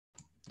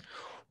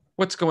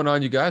What's going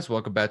on, you guys?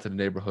 Welcome back to the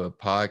Neighborhood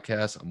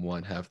Podcast. I'm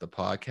one half of the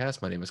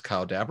podcast. My name is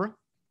Kyle Dabra.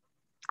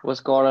 What's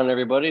going on,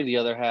 everybody? The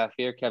other half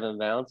here, Kevin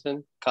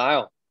Valentin.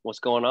 Kyle, what's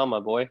going on, my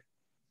boy?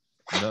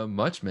 Not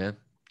much, man.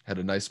 Had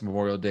a nice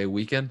Memorial Day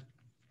weekend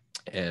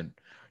and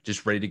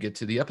just ready to get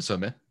to the episode,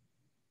 man.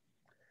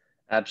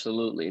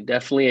 Absolutely.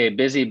 Definitely a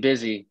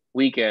busy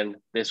weekend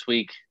this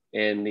weekend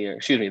in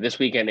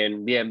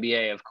the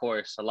NBA, of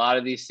course. A lot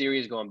of these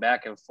series going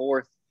back and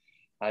forth.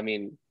 I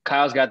mean,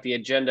 Kyle's got the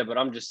agenda, but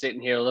I'm just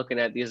sitting here looking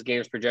at these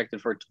games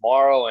projected for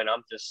tomorrow, and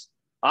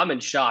I'm in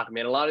shock,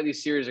 man. A lot of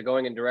these series are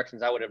going in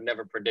directions I would have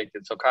never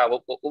predicted. So,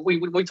 Kyle, what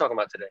we talking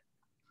about today?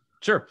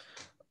 Sure.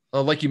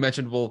 Like you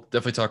mentioned, we'll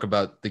definitely talk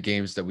about the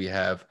games that we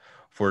have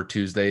for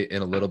Tuesday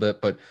in a little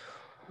bit, but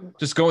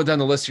just going down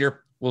the list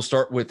here, we'll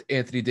start with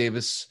Anthony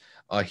Davis.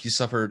 He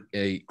suffered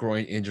a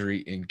groin injury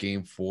in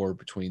Game 4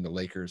 between the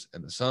Lakers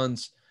and the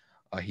Suns.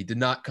 He did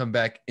not come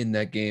back in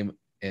that game,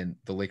 and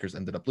the Lakers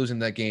ended up losing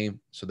that game.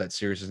 So that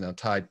series is now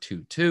tied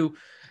 2-2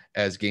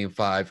 as Game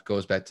 5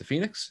 goes back to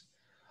Phoenix.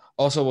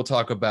 Also, we'll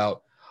talk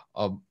about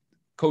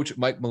Coach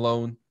Mike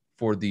Malone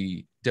for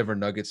the Denver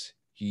Nuggets.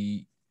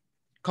 He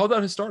called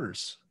out his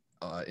starters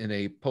in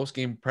a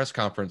post-game press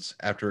conference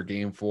after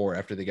Game 4,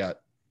 after they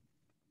got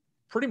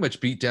pretty much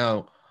beat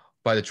down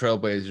by the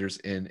Trailblazers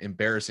in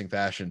embarrassing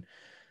fashion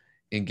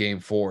in Game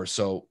 4.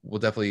 So we'll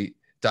definitely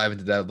dive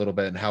into that a little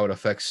bit and how it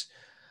affects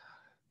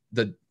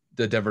the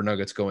Denver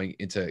Nuggets going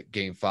into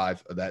Game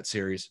 5 of that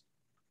series.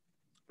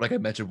 Like I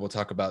mentioned, we'll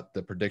talk about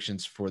the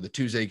predictions for the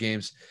Tuesday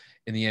games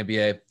in the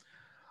NBA.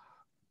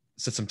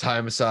 Set some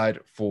time aside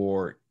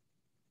for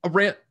a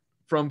rant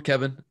from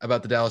Kevin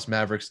about the Dallas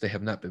Mavericks. They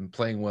have not been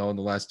playing well in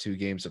the last 2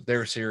 games of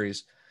their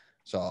series.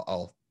 So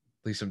I'll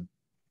leave some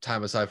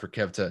time aside for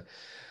Kev to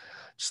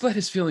just let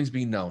his feelings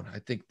be known. I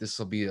think this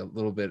will be a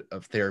little bit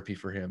of therapy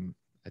for him.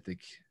 I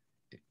think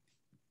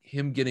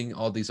him getting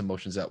all these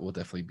emotions out will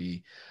definitely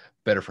be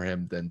better for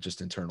him than just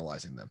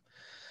internalizing them.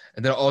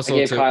 And then also I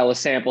gave Kyle a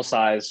sample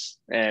size,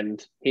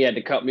 and he had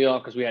to cut me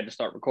off because we had to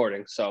start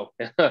recording. So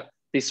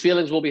these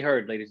feelings will be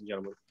heard, ladies and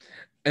gentlemen.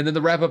 And then to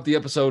wrap up the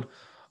episode,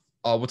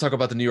 we'll talk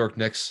about the New York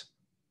Knicks.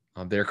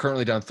 They're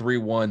currently down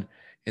 3-1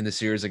 in the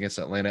series against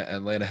Atlanta.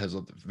 Atlanta has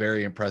looked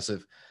very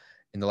impressive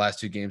in the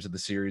last 2 games of the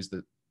series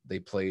that they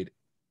played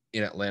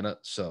in Atlanta.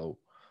 So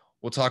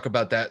we'll talk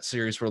about that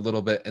series for a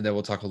little bit, and then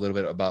we'll talk a little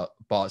bit about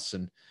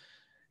Boston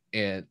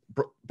and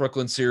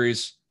Brooklyn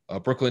series.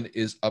 Brooklyn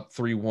is up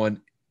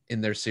 3-1 in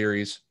their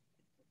series.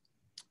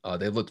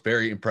 They looked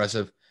very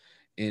impressive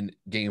in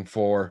Game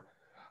 4.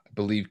 I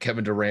believe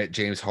Kevin Durant,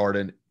 James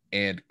Harden,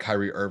 and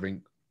Kyrie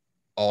Irving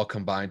all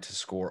combined to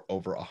score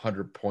over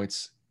 100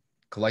 points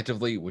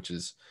collectively, which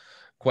is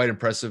quite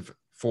impressive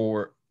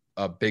for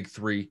a big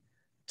three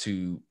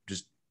to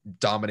just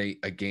dominate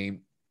a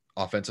game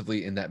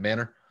offensively in that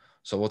manner.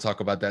 So we'll talk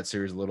about that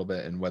series a little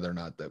bit and whether or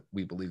not that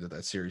we believe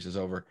that series is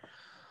over.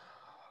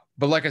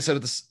 But like I said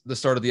at the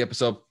start of the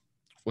episode,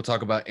 we'll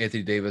talk about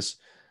Anthony Davis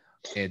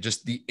and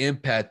just the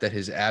impact that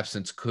his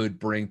absence could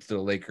bring to the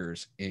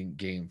Lakers in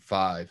Game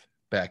 5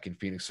 back in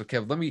Phoenix. So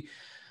Kev, let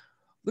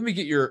me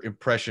get your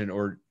impression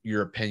or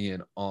your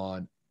opinion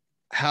on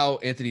how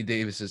Anthony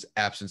Davis's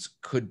absence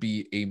could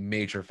be a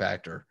major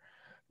factor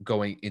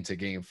going into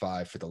Game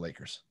 5 for the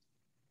Lakers.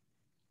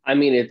 I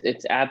mean,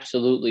 it's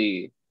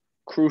absolutely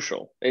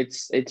crucial.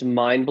 It's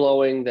mind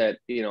blowing that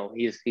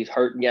he's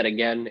hurt yet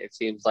again. It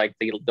seems like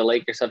the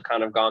Lakers have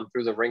kind of gone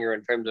through the ringer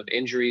in terms of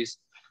injuries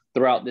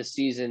throughout this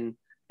season,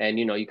 and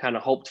you kind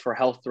of hoped for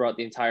health throughout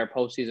the entire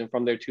postseason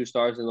from their 2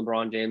 stars in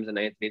LeBron James and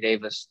Anthony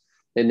Davis.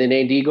 And then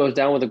AD goes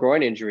down with a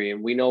groin injury,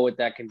 and we know what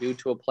that can do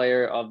to a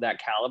player of that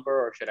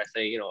caliber, or should I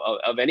say,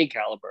 of any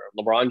caliber.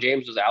 LeBron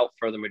James was out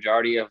for the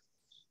majority of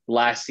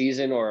last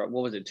season, or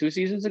what was it, 2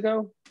 seasons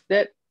ago?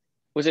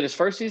 Was it his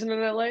first season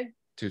in LA?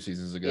 2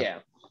 seasons ago.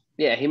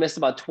 Yeah. He missed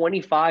about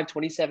 25,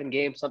 27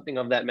 games, something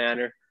of that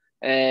manner.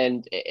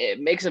 And it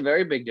makes a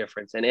very big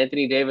difference. And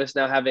Anthony Davis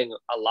now having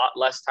a lot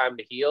less time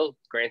to heal.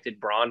 Granted,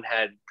 Bron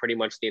had pretty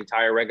much the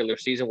entire regular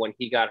season when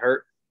he got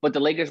hurt, but the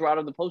Lakers were out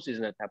of the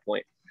postseason at that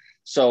point.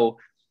 So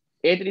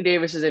Anthony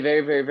Davis is a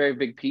very, very, very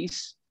big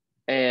piece.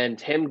 And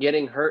him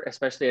getting hurt,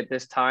 especially at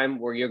this time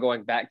where you're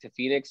going back to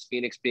Phoenix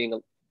being,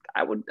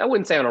 I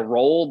wouldn't say on a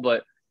roll,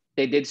 but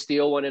they did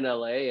steal one in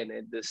LA, and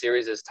the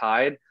series is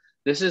tied.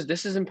 This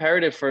is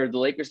imperative for the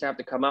Lakers to have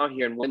to come out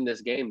here and win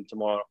this game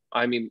tomorrow.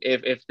 I mean,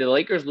 if the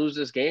Lakers lose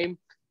this game,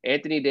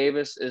 Anthony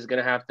Davis is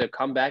going to have to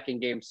come back in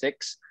Game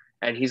 6,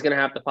 and he's going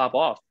to have to pop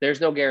off. There's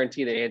no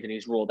guarantee that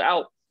Anthony's ruled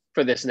out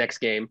for this next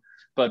game,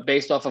 but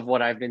based off of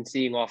what I've been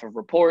seeing off of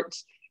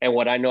reports and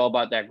what I know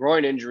about that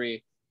groin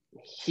injury,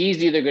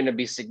 he's either going to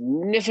be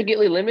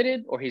significantly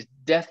limited or he's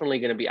definitely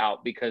going to be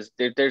out, because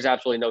there's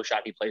absolutely no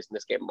shot he plays in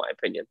this game, in my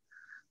opinion.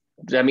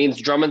 That means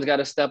Drummond's got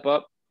to step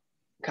up.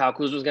 Kyle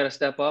Kuzma's got to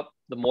step up.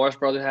 The Morris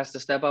brothers has to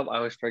step up. I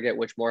always forget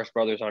which Morris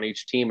brothers on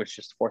each team. It's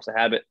just a force of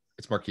habit.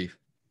 It's Markieff.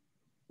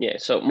 Yeah,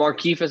 so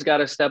Markieff has got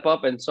to step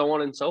up, and so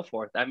on and so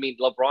forth. I mean,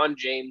 LeBron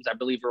James, I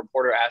believe a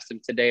reporter asked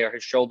him today, are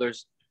his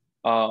shoulders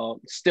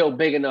still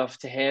big enough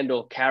to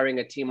handle carrying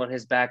a team on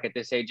his back at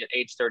this age, at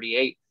age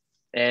 38.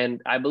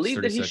 And I It's believe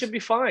that he 36. should be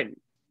fine.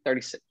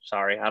 36.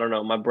 Sorry. I don't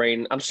know. My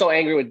brain, I'm so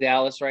angry with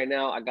Dallas right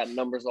now. I got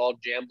numbers all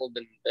jambled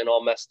and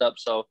all messed up.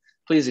 So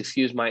please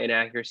excuse my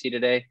inaccuracy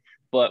today.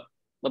 But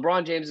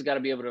LeBron James has got to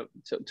be able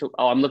to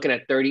I'm looking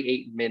at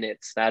 38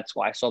 minutes. That's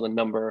why I saw the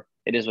number.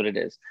 It is what it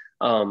is.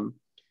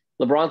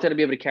 LeBron's got to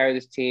be able to carry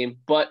this team,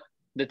 but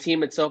the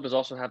team itself is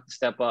also have to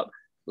step up.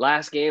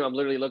 Last game, I'm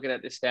literally looking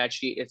at this stat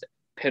sheet. It's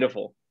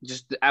pitiful,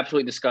 just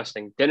absolutely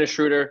disgusting. Dennis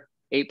Schroeder,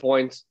 8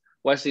 points.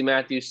 Wesley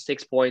Matthews,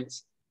 6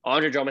 points.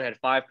 Andre Drummond had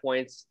 5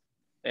 points.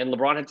 And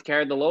LeBron had to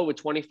carry the load with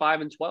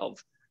 25 and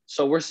 12.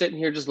 So we're sitting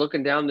here just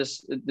looking down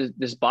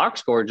this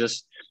box score.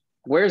 Just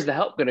where's the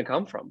help going to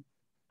come from?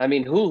 I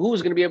mean,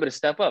 who's going to be able to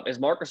step up? Is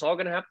Marc Gasol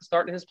going to have to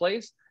start in his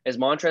place? Is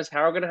Montrezl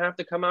Harrell going to have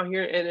to come out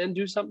here and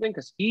do something?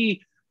 Because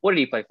what did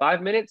he play?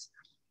 5 minutes?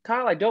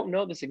 Kyle, I don't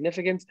know the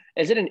significance.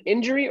 Is it an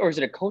injury or is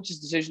it a coach's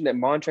decision that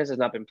Montrezl has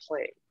not been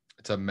playing?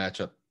 It's a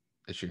matchup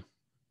issue.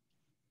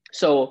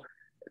 So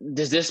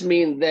does this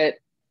mean that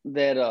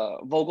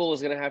Vogel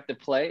is going to have to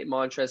play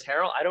Montrezl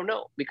Harrell? I don't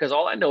know, because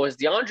all I know is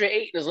DeAndre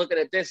Ayton is looking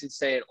at this and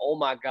saying, oh,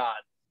 my God,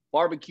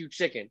 barbecue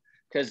chicken,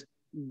 because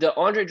the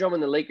Andre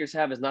Drummond the Lakers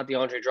have is not the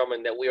Andre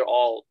Drummond that we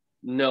all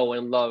know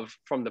and love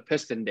from the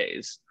Piston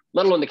days,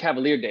 let alone the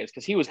Cavalier days,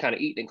 because he was kind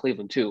of eating in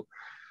Cleveland too.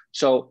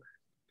 So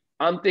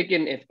I'm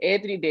thinking if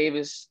Anthony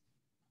Davis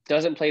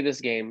doesn't play this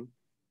game,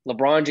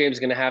 LeBron James is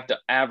going to have to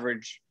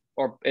average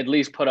or at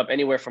least put up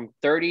anywhere from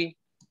 30,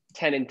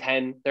 10 and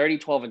 10, 30,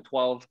 12 and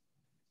 12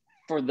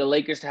 for the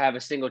Lakers to have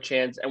a single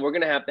chance. And we're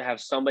going to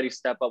have somebody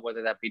step up,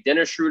 whether that be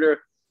Dennis Schroeder,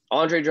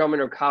 Andre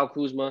Drummond, or Kyle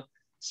Kuzma.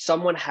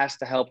 Someone has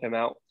to help him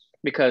out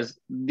because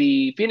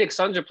the Phoenix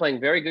Suns are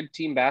playing very good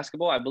team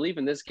basketball. I believe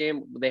in this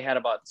game, they had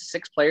about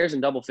 6 players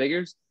in double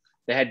figures.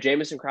 They had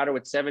Jamison Crowder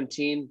with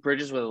 17,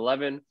 Bridges with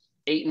 11,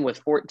 Ayton with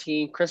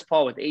 14, Chris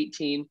Paul with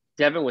 18,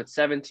 Devin with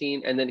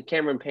 17, and then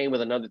Cameron Payne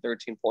with another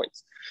 13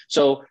 points.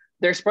 So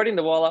they're spreading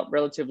the ball out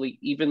relatively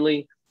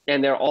evenly,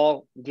 and they're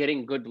all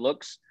getting good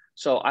looks.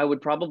 So I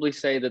would probably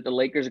say that the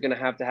Lakers are going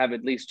to have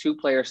at least 2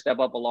 players step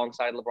up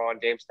alongside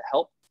LeBron James to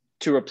help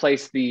to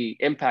replace the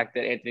impact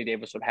that Anthony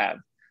Davis would have.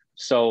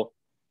 So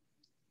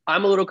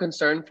I'm a little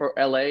concerned for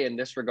LA in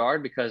this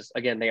regard because,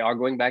 again, they are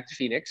going back to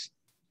Phoenix.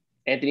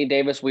 Anthony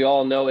Davis, we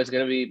all know, is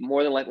going to be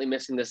more than likely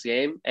missing this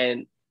game.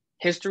 And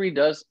history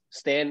does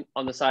stand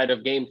on the side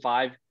of Game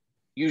 5,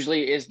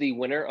 usually is the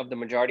winner of the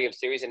majority of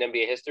series in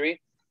NBA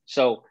history.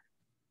 So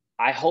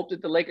I hope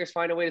that the Lakers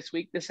find a way to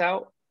squeak this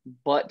out,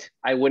 but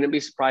I wouldn't be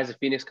surprised if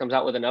Phoenix comes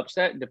out with an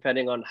upset,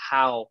 depending on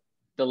how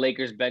the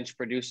Lakers bench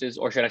produces,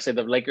 or should I say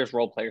the Lakers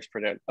role players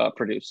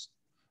produce.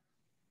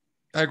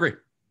 I agree.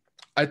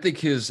 I think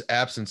his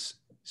absence,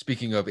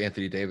 speaking of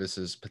Anthony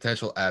Davis's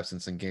potential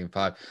absence in Game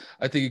 5,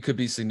 I think it could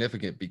be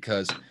significant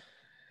because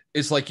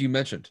it's like you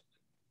mentioned.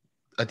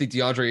 I think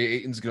DeAndre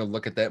Ayton's going to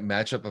look at that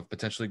matchup of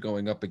potentially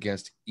going up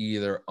against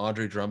either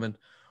Andre Drummond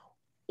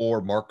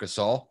or Marc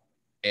Gasol.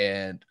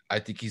 And I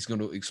think he's going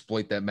to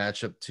exploit that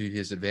matchup to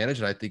his advantage.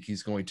 And I think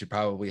he's going to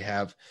probably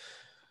have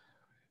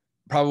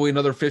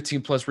another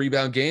 15 plus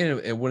rebound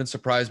game. It wouldn't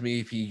surprise me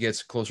if he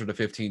gets closer to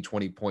 15,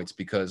 20 points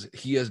because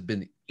he has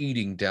been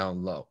eating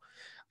down low.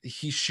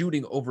 He's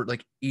shooting over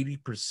like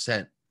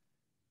 80%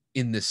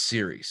 in this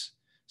series.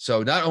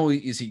 So not only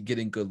is he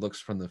getting good looks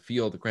from the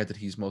field, granted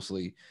he's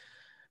mostly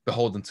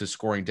beholden to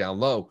scoring down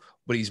low,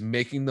 but he's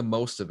making the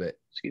most of it.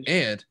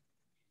 And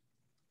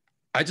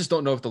I just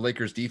don't know if the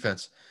Lakers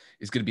defense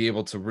is going to be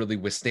able to really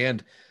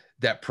withstand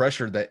that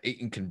pressure that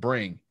Ayton can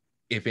bring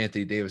if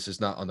Anthony Davis is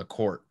not on the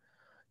court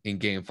in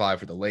Game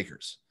 5 for the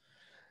Lakers.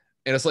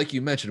 And it's like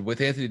you mentioned,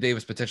 with Anthony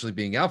Davis potentially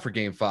being out for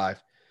Game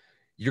 5,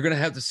 you're going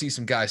to have to see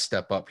some guys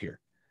step up here.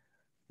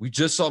 We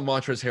just saw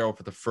Montrezl Harrell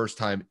for the first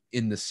time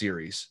in the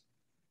series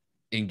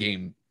in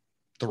Game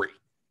 3.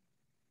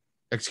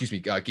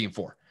 Game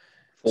 4.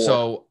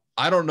 So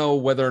I don't know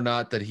whether or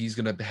not that he's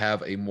going to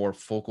have a more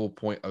focal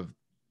point of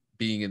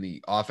being in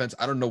the offense.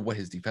 I don't know what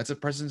his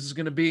defensive presence is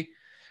going to be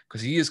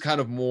because he's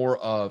kind of a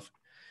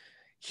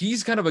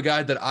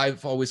guy that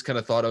I've always kind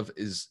of thought of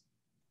is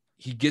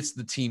he gets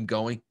the team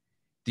going.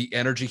 The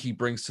energy he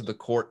brings to the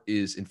court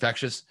is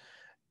infectious.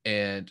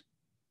 And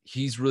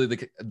he's really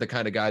the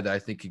kind of guy that I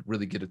think could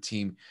really get a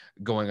team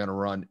going on a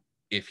run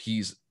if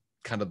he's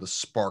kind of the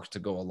spark to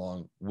go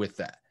along with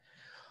that.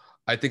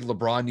 I think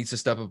LeBron needs to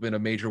step up in a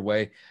major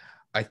way.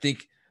 I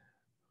think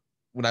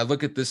when I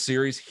look at this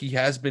series, he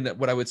has been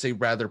what I would say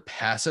rather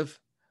passive.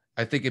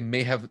 I think it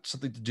may have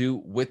something to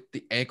do with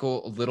the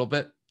ankle a little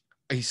bit.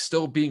 He's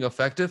still being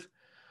effective,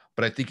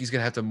 but I think he's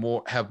going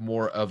to have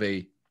more of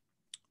a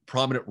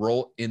prominent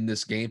role in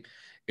this game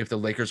if the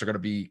Lakers are going to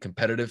be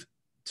competitive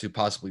to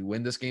possibly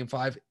win this Game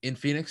 5 in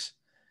Phoenix.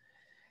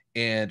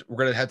 And we're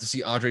going to have to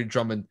see Andre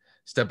Drummond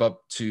step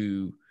up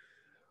to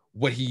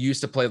what he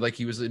used to play like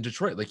he was in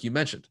Detroit, like you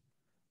mentioned.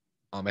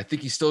 I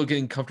think he's still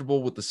getting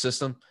comfortable with the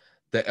system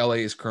that LA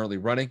is currently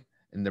running,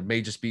 and there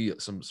may just be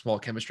some small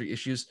chemistry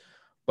issues,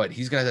 but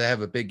he's going to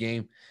have a big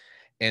game.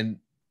 And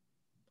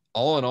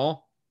all in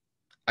all,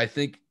 I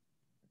think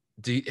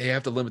they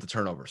have to limit the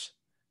turnovers.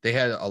 They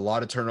had a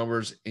lot of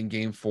turnovers in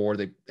game 4.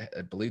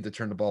 I believe they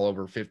turned the ball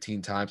over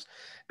 15 times,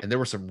 and there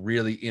were some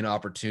really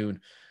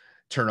inopportune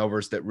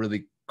turnovers that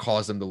really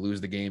caused them to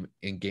lose the game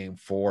in game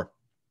 4.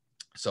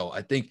 So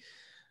I think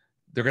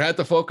they're going to have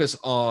to focus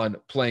on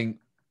playing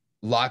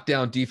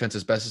lockdown defense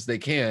as best as they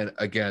can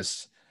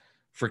against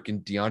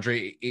freaking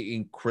DeAndre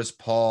Ayton, Chris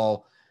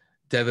Paul,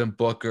 Devin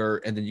Booker,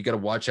 and then you got to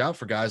watch out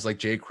for guys like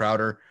Jay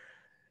Crowder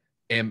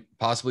and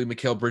possibly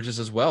Mikal Bridges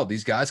as well.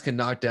 These guys can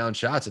knock down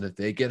shots, and if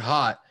they get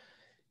hot,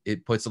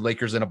 it puts the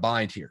Lakers in a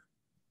bind here.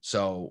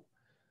 So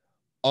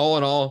all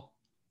in all,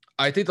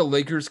 I think the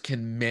Lakers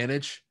can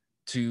manage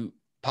to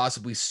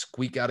possibly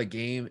squeak out a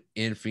game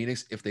in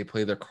Phoenix if they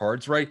play their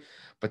cards right,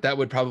 but that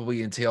would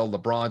probably entail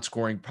LeBron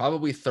scoring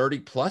probably 30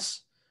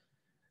 plus,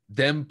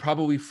 them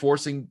probably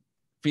forcing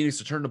Phoenix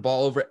to turn the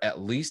ball over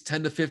at least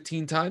 10 to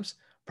 15 times,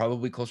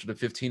 probably closer to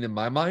 15 in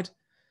my mind.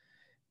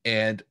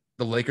 And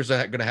the Lakers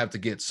are going to have to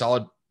get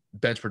solid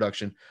bench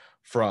production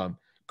from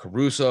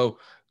Caruso,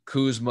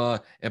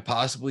 Kuzma, and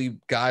possibly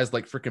guys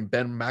like freaking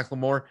Ben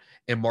McLemore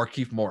and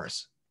Markieff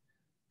Morris.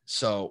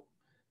 So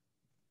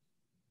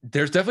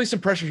there's definitely some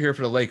pressure here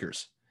for the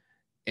Lakers.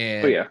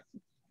 And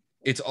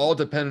it's all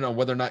dependent on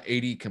whether or not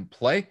AD can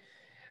play.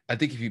 I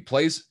think if he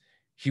plays,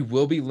 he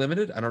will be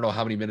limited. I don't know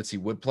how many minutes he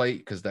would play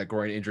because that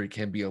groin injury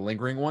can be a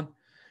lingering one.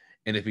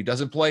 And if he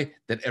doesn't play,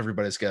 then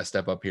everybody's got to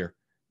step up here.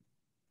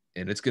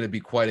 And it's going to be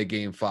quite a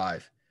game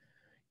 5,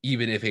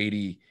 even if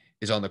AD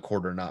is on the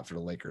court or not for the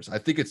Lakers. I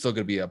think it's still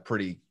going to be a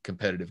pretty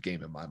competitive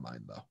game in my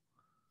mind, though.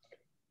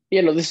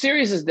 The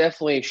series has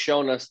definitely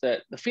shown us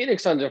that the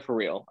Phoenix Suns are for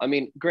real. I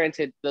mean,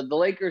 granted, the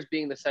Lakers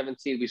being the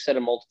 7th seed, we've said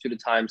a multitude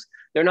of times,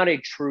 they're not a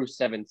true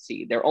 7th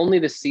seed. They're only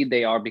the seed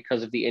they are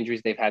because of the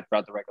injuries they've had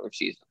throughout the regular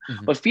season.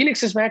 Mm-hmm. But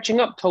Phoenix is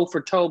matching up toe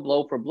for toe,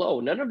 blow for blow.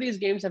 None of these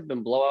games have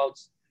been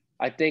blowouts.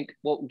 I think,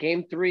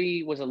 game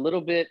 3 was a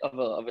little bit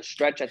of a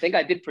stretch. I think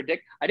I did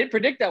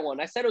predict that one.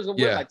 I said it was going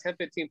to win by 10,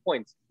 15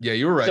 points. Yeah,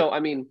 you were right. So,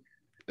 I mean,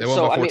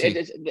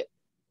 it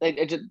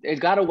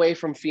got away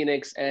from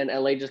Phoenix, and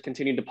LA just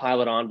continued to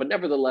pile it on. But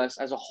nevertheless,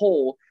 as a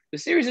whole, the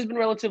series has been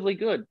relatively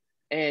good.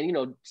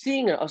 And,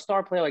 seeing a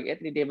star player like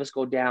Anthony Davis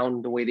go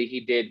down the way that he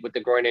did with the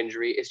groin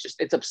injury,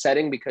 it's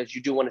upsetting because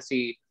you do want to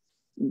see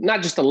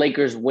not just the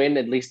Lakers win,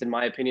 at least in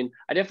my opinion.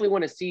 I definitely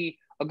want to see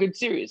a good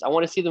series. I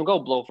want to see them go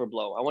blow for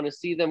blow. I want to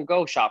see them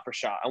go shot for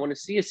shot. I want to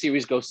see a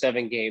series go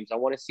 7 games. I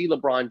want to see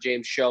LeBron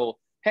James show,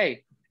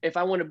 hey, if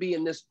I want to be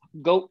in this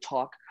GOAT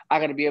talk, I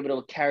got to be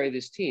able to carry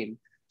this team.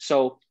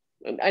 So,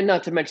 and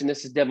not to mention,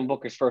 this is Devin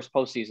Booker's first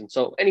postseason.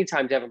 So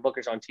anytime Devin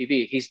Booker's on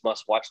TV, he's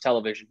must-watch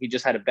television. He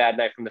just had a bad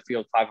night from the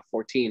field, 5 of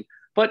 14.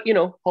 But,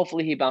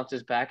 hopefully he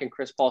bounces back, and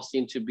Chris Paul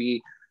seemed to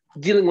be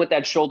dealing with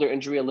that shoulder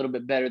injury a little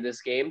bit better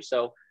this game.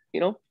 So,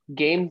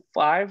 game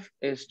 5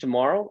 is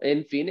tomorrow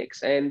in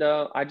Phoenix, and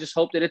I just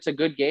hope that it's a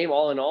good game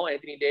all in all.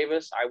 Anthony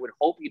Davis, I would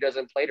hope he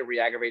doesn't play to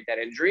re-aggravate that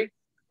injury.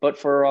 But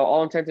for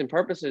all intents and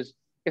purposes,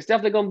 it's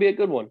definitely going to be a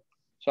good one.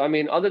 So, I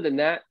mean, other than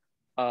that,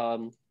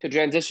 to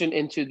transition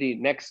into the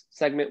next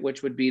segment,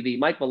 which would be the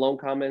Mike Malone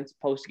comments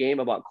post-game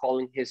about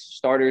calling his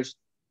starters,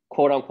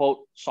 quote-unquote,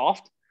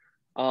 soft.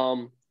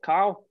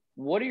 Kyle,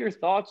 what are your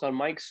thoughts on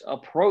Mike's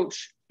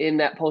approach in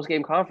that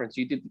post-game conference?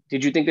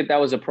 Did you think that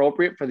was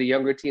appropriate for the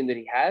younger team that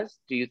he has?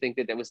 Do you think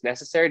that was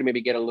necessary to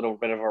maybe get a little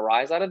bit of a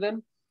rise out of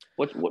them?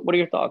 What are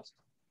your thoughts?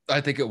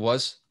 I think it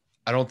was.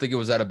 I don't think it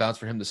was out of bounds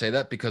for him to say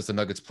that because the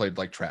Nuggets played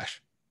like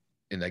trash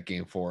in that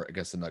game 4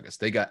 against the Nuggets.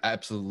 They got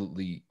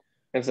absolutely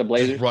the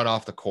Blazers just run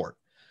off the court.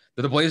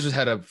 The Blazers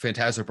had a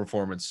fantastic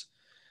performance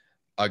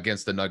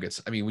against the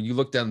Nuggets. I mean, when you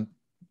look down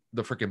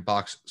the freaking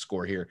box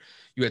score here,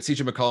 you had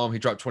CJ McCollum. He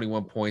dropped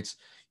 21 points.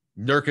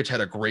 Nurkic had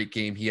a great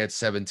game. He had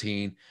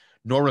 17.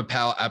 Norman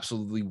Powell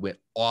absolutely went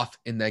off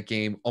in that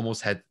game,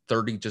 almost had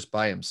 30 just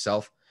by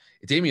himself.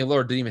 Damian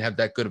Lillard didn't even have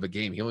that good of a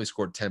game. He only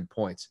scored 10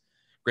 points.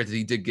 Granted,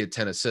 he did get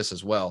 10 assists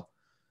as well.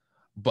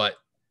 But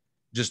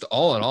just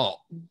all in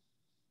all,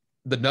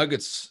 the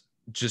Nuggets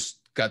just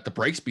got the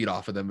brakes beat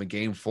off of them in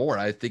game 4.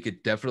 I think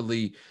it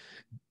definitely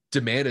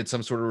demanded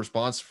some sort of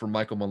response from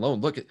Michael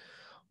Malone. Look,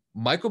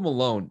 Michael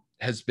Malone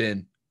has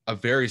been a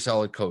very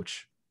solid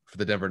coach for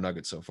the Denver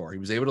Nuggets so far. He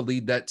was able to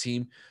lead that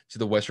team to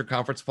the Western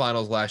Conference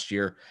Finals last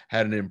year,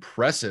 had an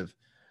impressive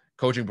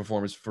coaching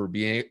performance for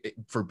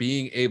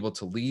being able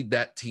to lead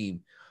that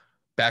team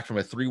back from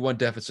a 3-1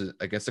 deficit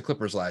against the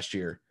Clippers last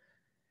year.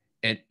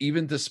 And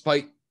even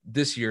despite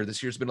this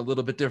year's been a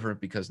little bit different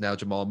because now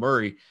Jamal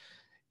Murray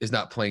is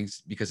not playing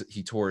because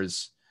he tore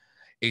his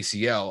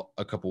ACL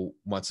a couple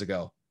months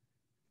ago.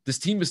 This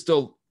team is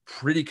still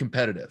pretty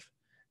competitive.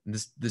 And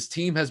this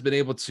team has been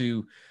able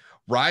to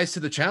rise to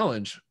the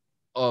challenge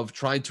of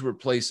trying to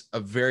replace a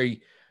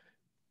very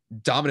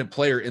dominant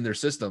player in their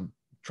system.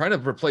 Trying to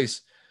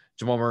replace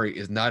Jamal Murray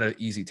is not an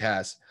easy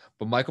task,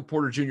 but Michael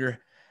Porter Jr.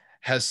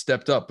 has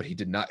stepped up, but he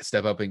did not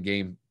step up in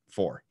game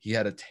 4. He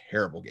had a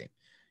terrible game.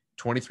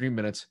 23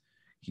 minutes,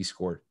 he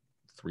scored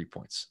 3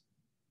 points.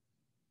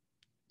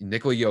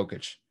 Nikola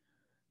Jokic,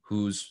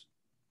 who's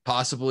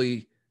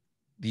possibly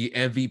the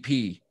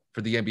MVP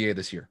for the NBA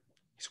this year,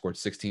 he scored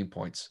 16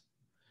 points.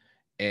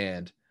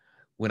 And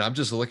when I'm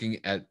just looking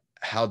at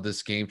how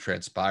this game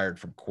transpired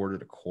from quarter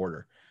to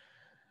quarter,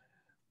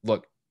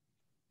 look,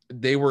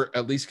 they were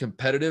at least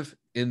competitive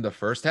in the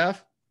first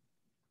half,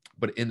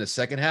 but in the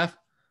second half,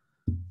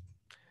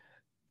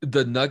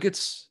 the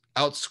Blazers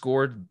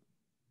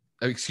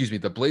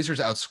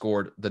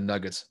outscored the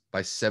Nuggets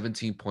by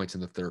 17 points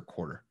in the third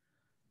quarter.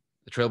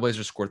 The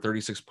Trailblazers scored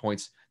 36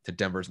 points to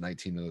Denver's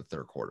 19 in the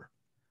third quarter.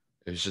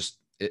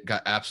 It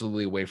got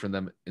absolutely away from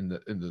them in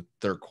the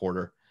third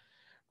quarter.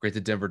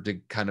 Granted, Denver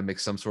did kind of make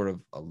some sort of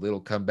a little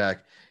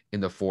comeback in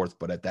the fourth,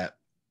 but at that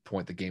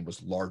point, the game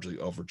was largely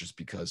over just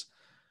because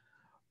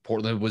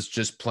Portland was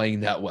just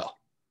playing that well.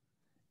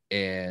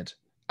 And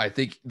I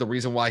think the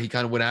reason why he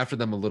kind of went after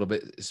them a little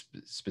bit,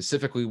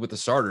 specifically with the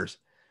starters,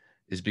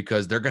 is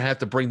because they're going to have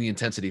to bring the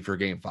intensity for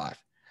Game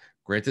 5.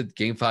 Granted,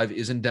 Game 5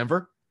 is in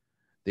Denver.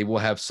 They will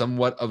have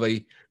somewhat of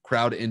a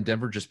crowd in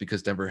Denver just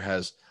because Denver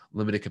has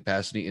limited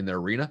capacity in their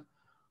arena.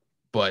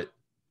 But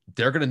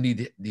they're going to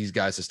need these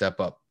guys to step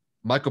up.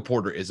 Michael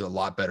Porter is a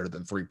lot better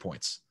than 3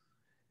 points.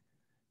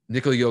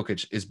 Nikola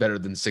Jokic is better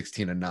than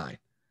 16 and 9.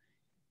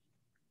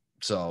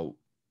 So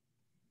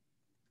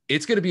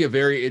it's going to be a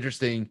very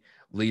interesting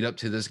lead up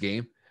to this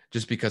game,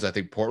 just because I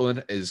think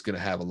Portland is going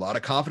to have a lot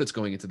of confidence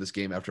going into this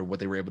game after what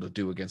they were able to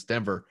do against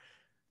Denver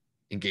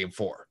in Game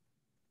 4.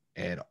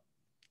 And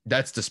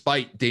that's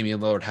despite Damian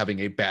Lillard having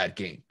a bad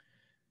game.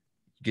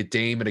 You get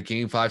Dame in a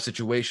Game 5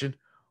 situation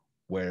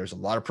where there's a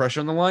lot of pressure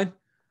on the line.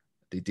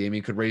 I think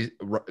Damian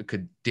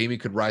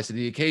could rise to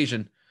the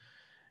occasion,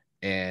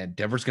 and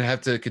Denver's going to have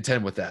to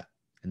contend with that,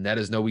 and that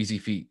is no easy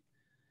feat.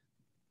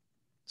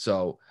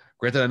 So,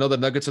 granted, I know the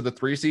Nuggets are the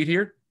 3 seed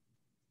here,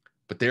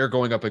 but they are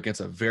going up against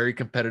a very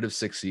competitive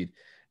 6 seed,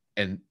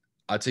 and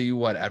I'll tell you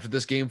what, after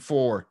this Game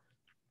 4,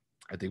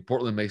 I think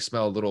Portland may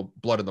smell a little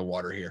blood in the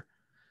water here,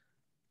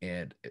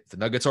 and if the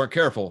Nuggets aren't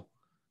careful,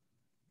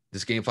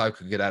 this Game 5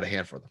 could get out of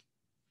hand for them.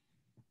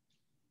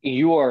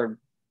 You are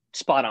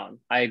spot on.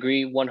 I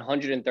agree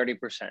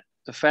 130%.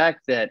 The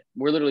fact that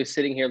we're literally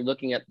sitting here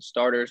looking at the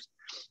starters,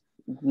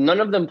 none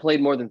of them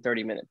played more than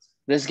 30 minutes.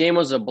 This game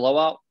was a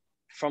blowout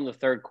from the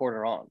third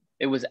quarter on.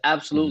 It was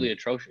absolutely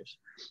atrocious.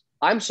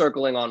 I'm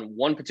circling on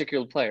one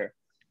particular player,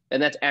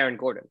 and that's Aaron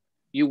Gordon.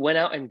 You went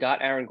out and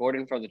got Aaron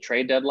Gordon from the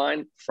trade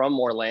deadline from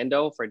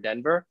Orlando for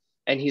Denver,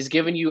 and he's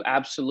given you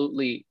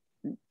absolutely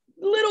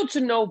little to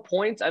no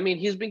points. I mean,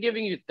 he's been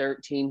giving you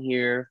 13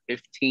 here,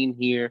 15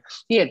 here.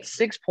 He had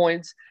 6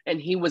 points,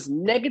 and he was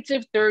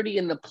negative 30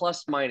 in the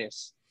plus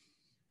minus.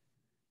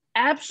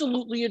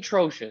 Absolutely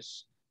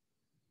atrocious.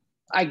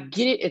 I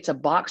get it. It's a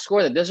box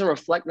score that doesn't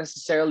reflect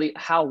necessarily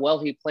how well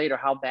he played or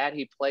how bad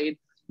he played.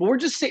 But we're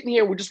just sitting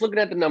here. We're just looking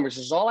at the numbers.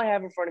 This is all I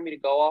have in front of me to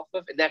go off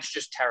of, and that's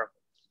just terrible.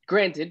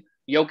 Granted,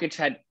 Jokic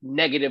had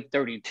negative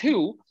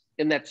 32,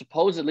 and that's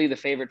supposedly the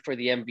favorite for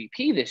the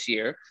MVP this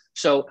year.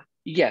 So,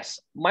 yes,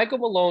 Michael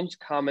Malone's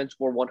comments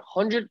were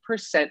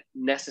 100%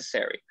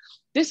 necessary.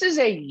 This is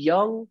a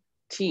young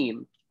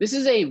team. This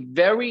is a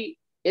very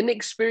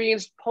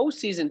inexperienced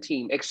postseason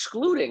team,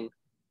 excluding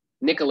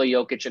Nikola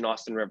Jokic and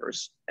Austin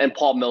Rivers and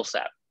Paul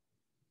Millsap.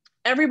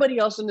 Everybody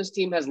else in this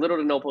team has little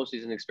to no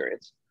postseason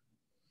experience.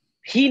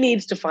 He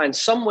needs to find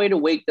some way to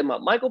wake them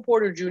up. Michael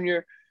Porter Jr.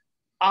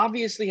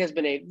 obviously has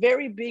been a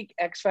very big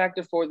X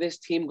factor for this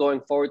team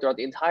going forward throughout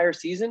the entire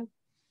season.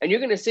 And you're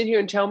going to sit here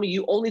and tell me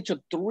you only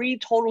took 3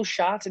 total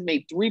shots and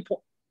made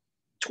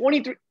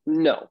 23?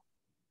 No,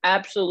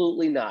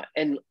 absolutely not.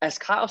 And as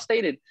Kyle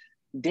stated,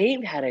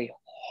 Dame had a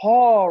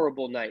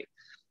horrible night,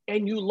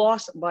 and you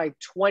lost by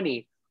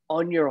 20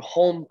 on your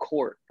home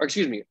court. Or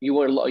excuse me, you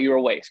were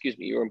away. Excuse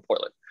me, you were in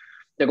Portland.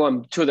 They're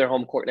going to their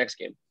home court next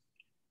game.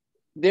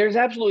 There's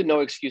absolutely no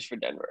excuse for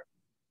Denver.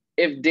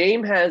 If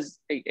Dame has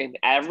an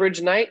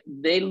average night,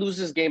 they lose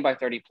this game by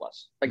 30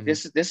 plus. Like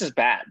this is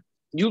bad.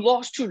 You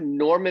lost to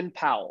Norman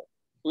Powell.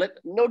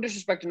 No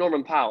disrespect to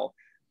Norman Powell.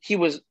 He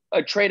was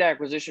a trade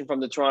acquisition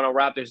from the Toronto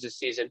Raptors this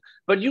season.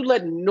 But you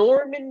let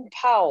Norman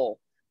Powell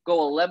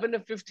go 11 to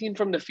 15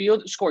 from the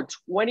field, scored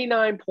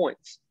 29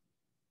 points.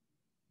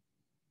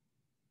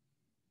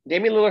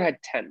 Damian Lillard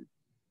had 10.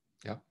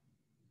 Yeah.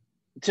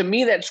 To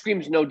me, that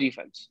screams no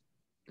defense.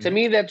 To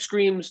me, that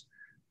screams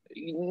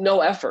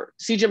no effort.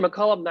 CJ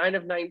McCollum, 9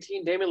 of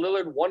 19. Damian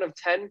Lillard, 1 of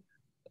 10.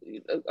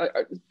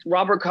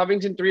 Robert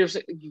Covington, 3 of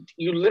 6.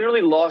 You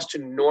literally lost to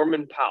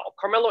Norman Powell.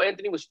 Carmelo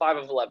Anthony was 5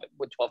 of 11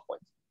 with 12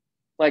 points.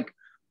 Like,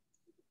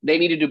 they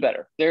need to do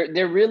better.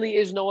 There really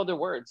is no other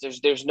words.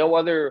 There's no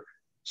other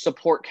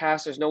support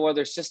cast. There's no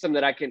other system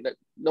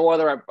no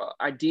other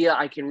idea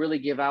I can really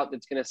give out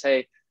that's going to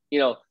say,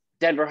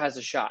 Denver has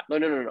a shot.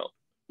 No.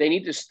 They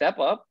need to step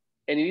up,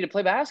 and they need to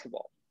play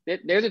basketball.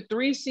 They're the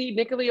 3 seed.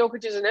 Nikola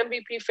Jokic is an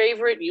MVP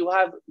favorite. You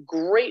have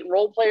great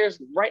role players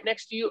right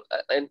next to you.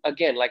 And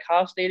again, like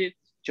Kyle stated,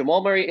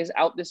 Jamal Murray is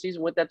out this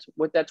season with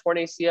that torn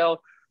ACL,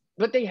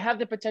 but they have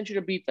the potential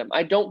to beat them.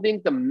 I don't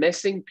think the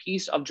missing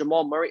piece of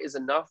Jamal Murray is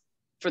enough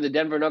for the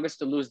Denver Nuggets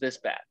to lose this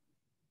bad.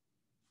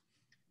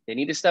 They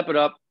need to step it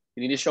up.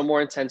 They need to show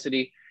more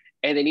intensity,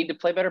 and they need to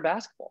play better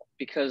basketball,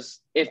 because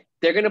if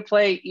they're going to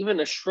play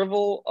even a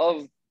shrivel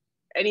of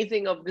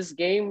anything of this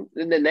game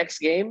in the next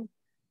game,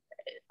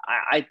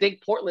 I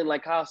think Portland,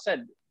 like Kyle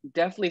said,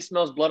 definitely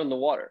smells blood in the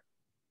water.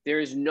 There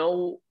is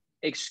no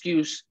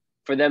excuse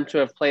for them to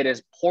have played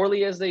as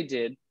poorly as they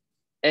did.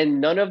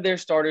 And none of their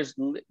starters,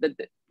 the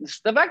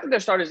fact that their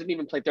starters didn't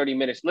even play 30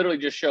 minutes literally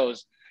just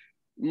shows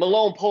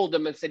Malone pulled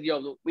them and said,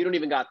 yo, we don't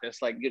even got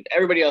this. Like,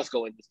 everybody else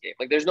go in this game.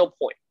 Like, there's no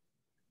point.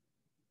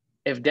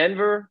 If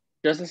Denver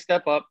doesn't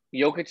step up,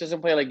 Jokic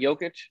doesn't play like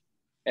Jokic,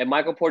 and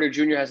Michael Porter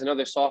Jr. has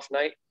another soft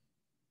night,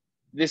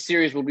 this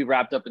series will be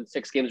wrapped up in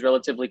 6 games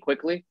relatively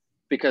quickly.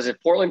 Because if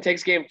Portland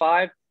takes game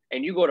 5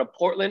 and you go to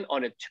Portland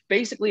on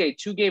basically a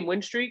 2-game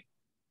win streak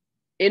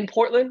in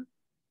Portland,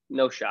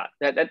 no shot.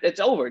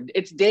 It's over.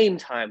 It's Dame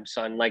time,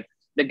 son. Like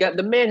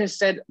the man has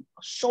said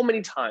so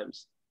many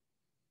times,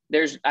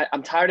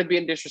 I'm tired of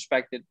being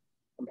disrespected.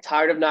 I'm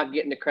tired of not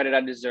getting the credit I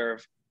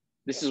deserve.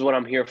 This is what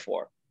I'm here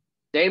for.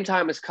 Dame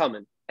time is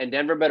coming, and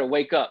Denver better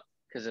wake up,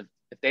 because if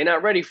they're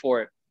not ready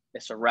for it,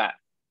 it's a wrap.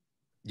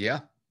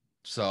 Yeah.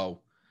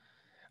 So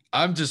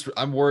I'm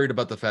worried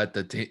about the fact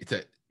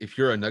that if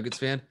you're a Nuggets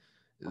fan,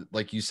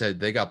 like you said,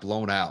 they got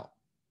blown out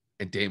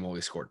and Dame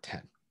only scored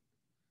 10.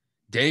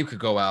 Dame could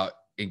go out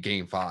in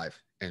game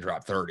 5 and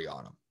drop 30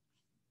 on him.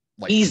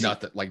 Like Easy.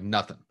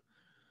 Nothing.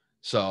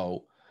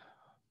 So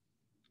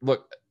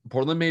look,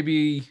 Portland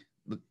maybe,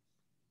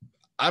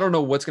 I don't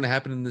know what's going to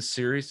happen in this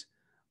series.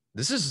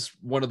 This is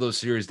one of those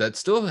series that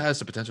still has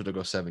the potential to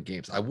go 7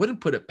 games. I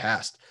wouldn't put it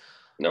past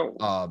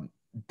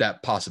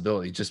that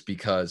possibility, just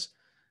because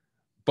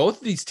both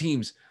of these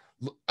teams,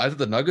 I thought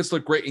the Nuggets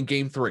looked great in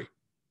game 3.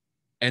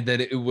 And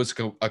then it was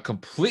a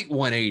complete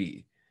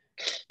 180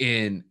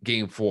 in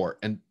game 4.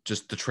 And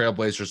just the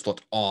Trailblazers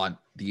looked on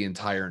the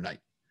entire night.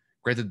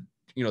 Granted,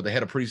 they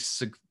had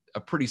a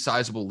pretty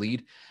sizable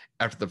lead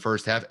after the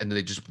first half, and then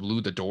they just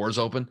blew the doors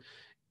open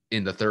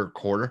in the third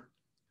quarter.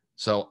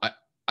 So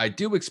I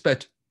do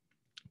expect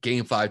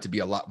game 5 to be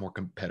a lot more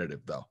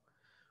competitive, though,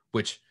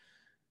 which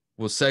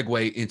will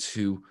segue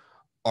into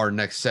our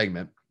next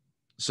segment.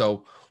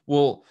 So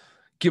we'll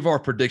give our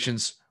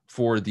predictions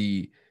for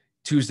the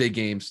Tuesday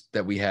games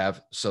that we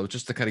have. So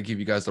just to kind of give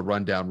you guys the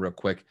rundown real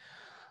quick,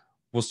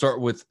 we'll start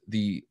with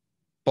the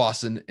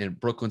Boston and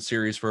Brooklyn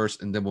series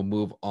first, and then we'll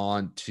move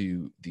on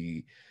to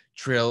the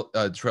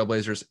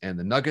Trailblazers and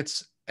the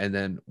Nuggets, and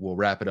then we'll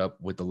wrap it up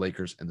with the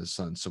Lakers and the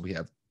Suns. So we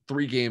have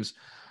 3 games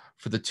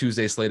for the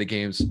Tuesday slate of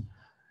games.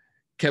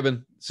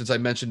 Kevin, since I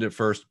mentioned it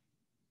first,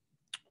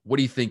 what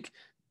do you think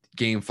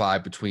game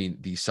 5 between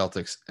the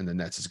Celtics and the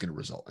Nets is going to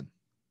result in?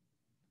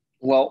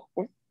 Well,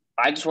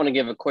 I just want to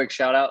give a quick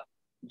shout out.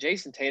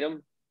 Jason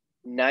Tatum,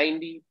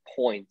 90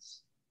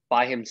 points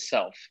by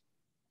himself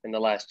in the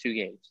last 2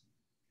 games.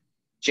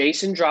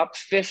 Jason dropped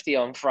 50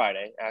 on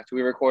Friday after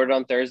we recorded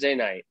on Thursday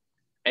night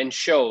and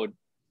showed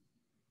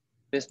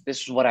this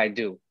is what I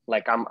do.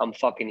 Like, I'm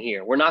fucking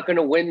here. We're not going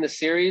to win the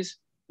series,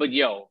 but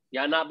y'all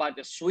not about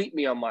to sweep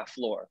me on my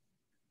floor.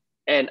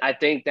 And I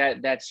think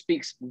that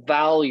speaks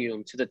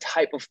volume to the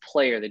type of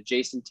player that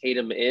Jason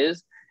Tatum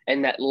is,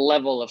 and that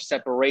level of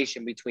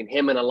separation between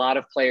him and a lot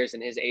of players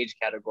in his age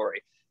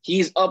category.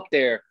 He's up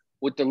there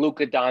with the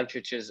Luka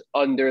Doncic's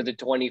under the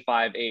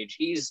 25 age.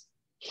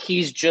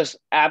 He's just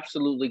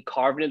absolutely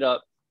carving it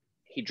up.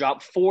 He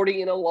dropped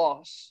 40 in a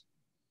loss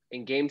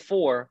in game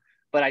 4.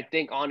 But I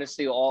think,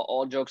 honestly,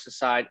 all jokes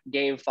aside,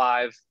 game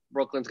 5,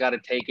 Brooklyn's got to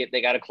take it.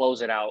 They got to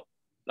close it out.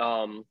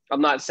 I'm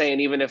not saying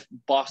even if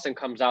Boston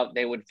comes out,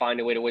 they would find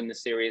a way to win the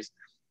series.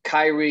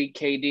 Kyrie,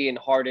 KD, and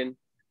Harden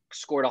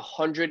scored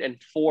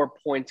 104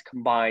 points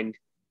combined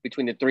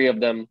between the 3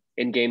 of them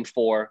in game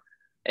 4.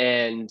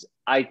 And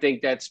I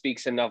think that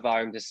speaks enough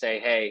volume to say,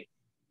 hey,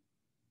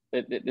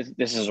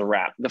 this is a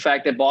wrap. The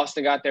fact that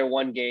Boston got their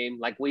 1 game,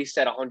 like we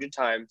said 100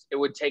 times, it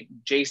would take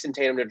Jason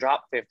Tatum to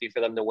drop 50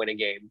 for them to win a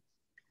game.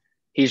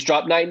 He's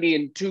dropped 90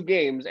 in 2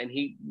 games, and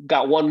he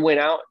got 1 win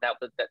out.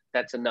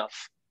 That's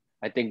enough.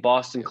 I think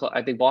Boston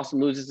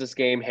loses this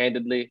game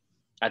handedly.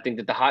 I think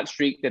that the hot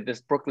streak that this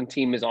Brooklyn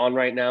team is on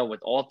right now, with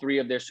all 3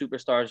 of their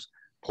superstars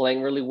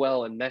playing really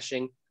well and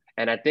meshing,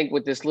 and I think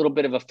with this little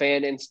bit of a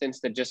fan instance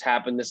that just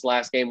happened this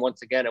last game,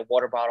 once again, a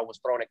water bottle was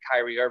thrown at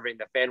Kyrie Irving.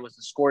 The fan was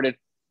escorted,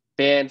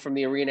 banned from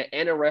the arena,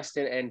 and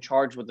arrested and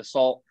charged with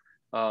assault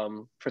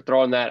for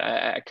throwing that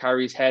at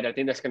Kyrie's head. I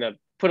think that's going to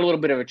put a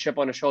little bit of a chip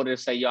on his shoulder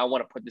to say, I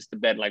want to put this to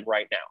bed like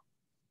right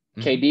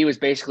now. Mm-hmm. KD was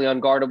basically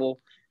unguardable.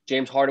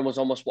 James Harden was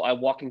almost a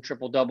walking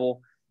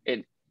triple-double.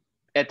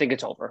 I think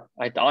it's over.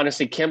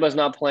 Honestly, Kemba's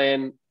not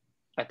playing.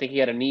 I think he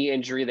had a knee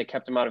injury that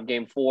kept him out of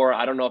game 4.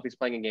 I don't know if he's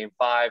playing in game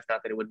 5.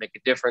 Not that it would make a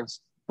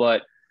difference.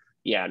 But,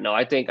 yeah, no,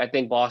 I think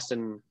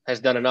Boston has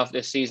done enough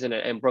this season,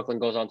 and Brooklyn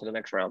goes on to the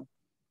next round.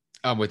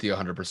 I'm with you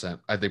 100%.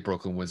 I think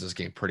Brooklyn wins this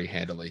game pretty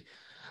handily.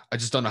 I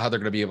just don't know how they're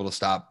going to be able to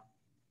stop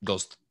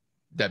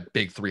that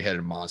big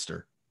 3-headed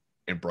monster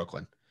in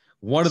Brooklyn.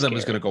 One of them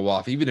is going to go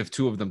off. Even if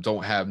 2 of them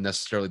don't have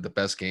necessarily the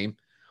best game,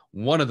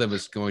 one of them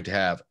is going to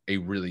have a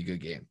really good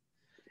game.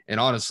 And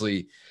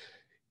honestly,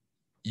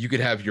 you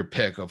could have your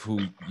pick of who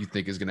you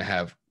think is going to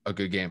have a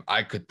good game.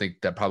 I could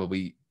think that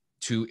probably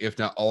 2, if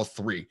not all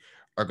 3,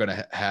 are going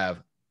to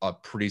have a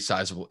pretty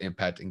sizable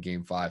impact in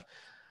game 5.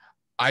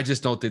 I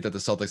just don't think that the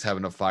Celtics have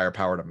enough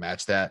firepower to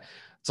match that.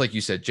 It's like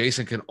you said,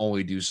 Jason can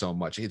only do so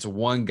much. It's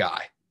one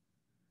guy,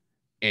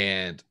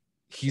 and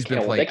he's been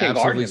They playing can't guard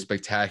absolutely him.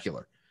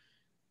 spectacular.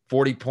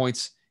 40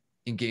 points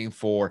in game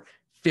 4,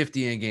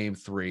 50 in game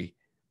 3.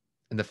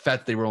 And the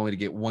fact they were only to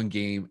get one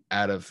game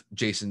out of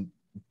Jason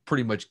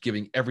pretty much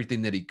giving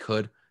everything that he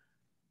could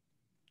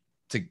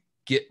to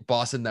get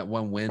Boston that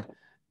one win.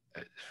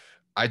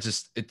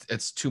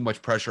 It's too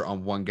much pressure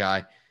on one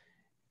guy.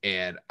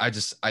 And I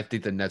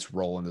think the Nets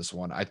roll in this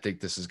one. I think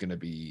this is going to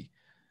be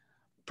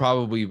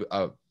probably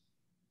a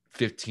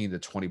 15 to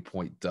 20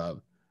 point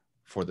dub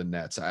for the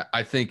Nets.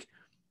 I think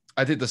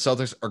the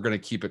Celtics are going to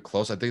keep it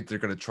close. I think they're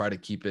going to try to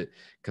keep it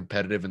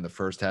competitive in the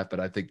first half, but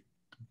I think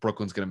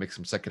Brooklyn's going to make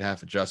some second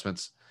half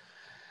adjustments.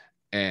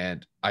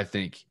 And I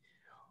think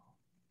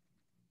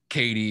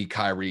KD,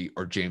 Kyrie,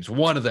 or James,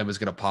 one of them is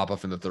going to pop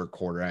off in the third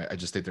quarter. I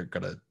just think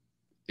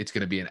it's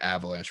going to be an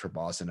avalanche for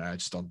Boston. And I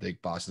just don't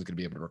think Boston's going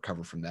to be able to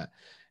recover from that.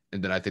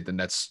 And then I think the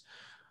Nets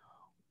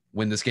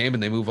win this game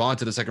and they move on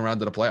to the second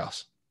round of the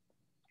playoffs.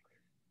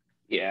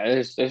 Yeah,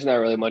 there's not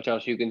really much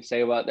else you can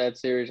say about that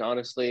series,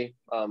 honestly.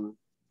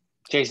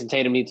 Jason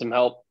Tatum needs some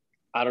help.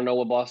 I don't know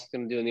what Boston's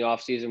going to do in the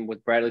offseason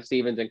with Bradley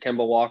Stevens and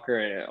Kemba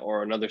Walker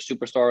or another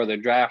superstar of their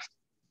draft.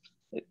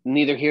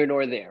 Neither here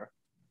nor there.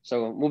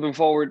 So moving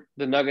forward,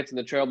 the Nuggets and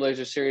the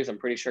Trailblazers series, I'm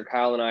pretty sure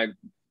Kyle and I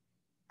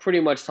pretty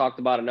much talked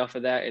about enough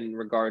of that in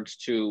regards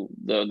to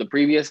the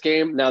previous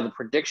game. Now, the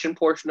prediction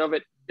portion of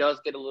it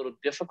does get a little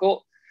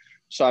difficult.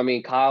 So, I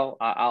mean, Kyle,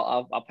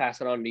 I'll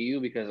pass it on to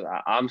you because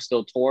I'm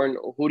still torn.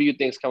 Who do you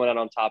think is coming out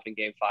on top in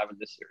game 5 of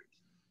this series?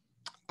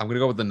 I'm going to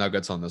go with the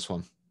Nuggets on this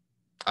one.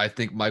 I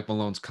think Mike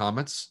Malone's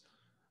comments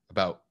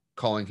about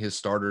calling his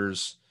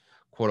starters,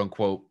 quote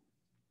unquote,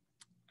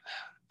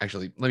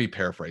 actually, let me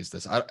paraphrase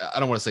this. I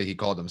don't want to say he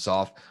called them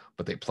soft,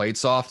 but they played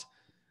soft.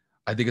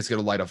 I think it's going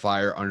to light a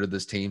fire under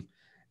this team.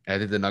 And I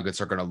think the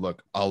Nuggets are going to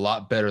look a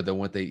lot better than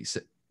what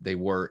they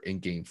were in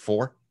game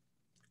 4.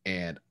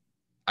 And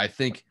I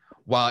think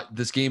while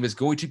this game is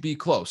going to be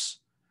close,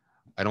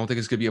 I don't think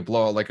it's going to be a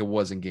blowout like it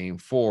was in game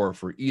 4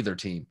 for either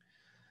team.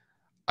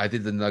 I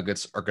think the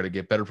Nuggets are going to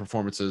get better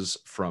performances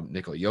from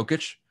Nikola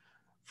Jokic,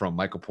 from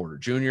Michael Porter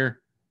Jr.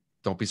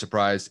 Don't be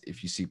surprised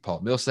if you see Paul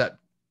Millsap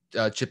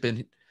chip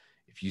in,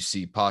 if you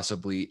see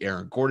possibly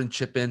Aaron Gordon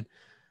chip in.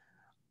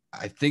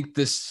 I think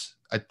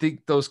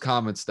those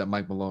comments that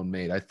Mike Malone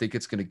made, I think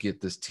it's going to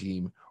get this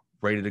team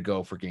ready to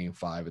go for game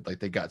 5. Like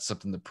they got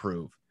something to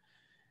prove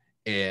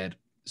and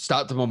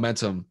stop the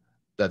momentum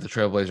that the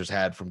Trailblazers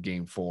had from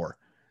game 4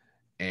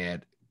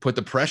 and put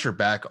the pressure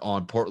back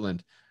on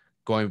Portland,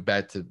 going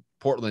back to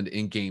Portland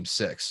in game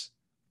 6.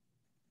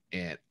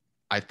 And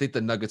I think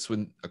the Nuggets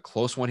win a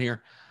close one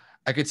here.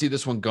 I could see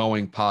this one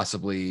going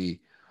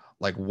possibly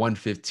like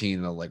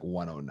 115 to like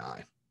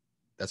 109.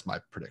 That's my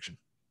prediction.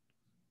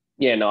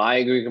 Yeah, no, I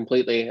agree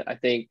completely. I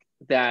think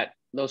that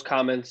those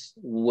comments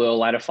will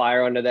light a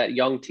fire under that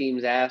young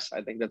team's ass.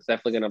 I think that's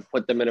definitely going to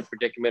put them in a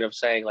predicament of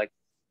saying, like,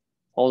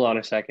 hold on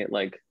a second,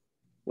 like,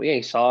 we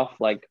ain't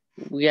soft. Like,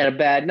 we had a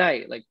bad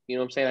night. Like, you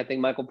know what I'm saying? I think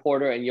Michael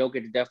Porter and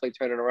Jokic definitely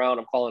turn it around.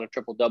 I'm calling a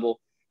triple-double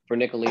for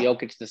Nikola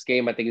Jokic this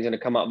game. I think he's going to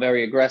come out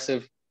very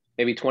aggressive,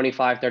 maybe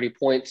 25, 30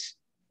 points,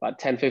 about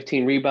 10,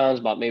 15 rebounds,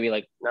 about maybe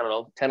like, I don't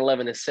know, 10,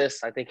 11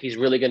 assists. I think he's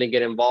really going to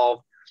get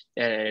involved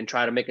and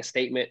try to make a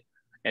statement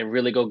and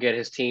really go get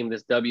his team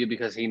this W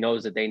because he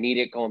knows that they need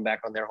it going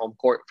back on their home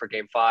court for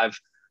game 5.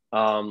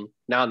 Now,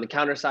 on the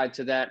counter side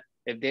to that,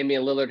 if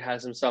Damian Lillard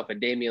has himself a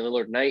Damian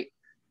Lillard night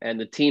and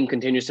the team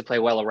continues to play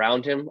well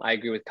around him, I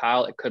agree with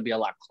Kyle. It could be a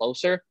lot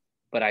closer,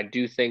 but I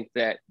do think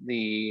that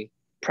the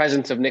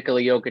presence of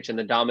Nikola Jokic and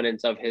the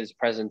dominance of his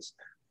presence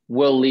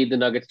will lead the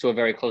Nuggets to a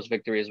very close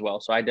victory as well.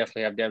 So I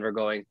definitely have Denver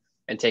going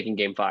and taking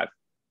game 5.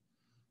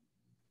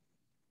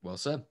 Well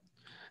said.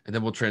 And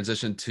then we'll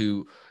transition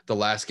to the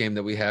last game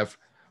that we have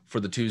for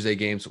the Tuesday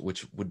games,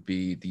 which would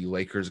be the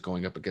Lakers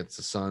going up against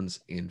the Suns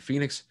in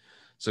Phoenix.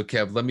 So,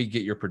 Kev, let me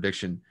get your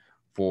prediction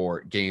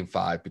for game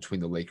 5 between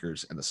the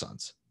Lakers and the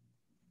Suns.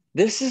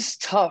 This is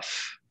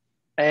tough.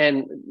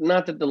 And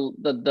not that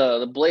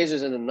the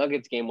Blazers and the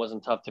Nuggets game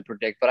wasn't tough to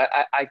predict, but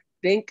I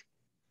think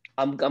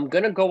I'm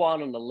going to go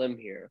out on a limb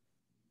here.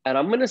 And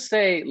I'm going to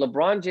say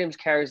LeBron James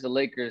carries the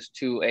Lakers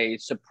to a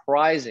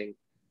surprising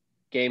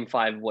game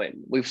 5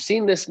 win. We've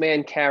seen this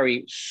man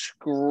carry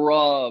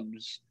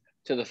scrubs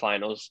to the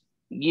finals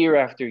year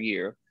after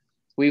year.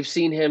 We've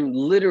seen him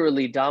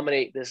literally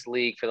dominate this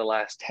league for the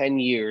last 10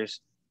 years.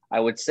 I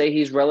would say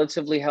he's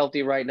relatively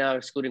healthy right now,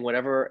 excluding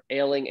whatever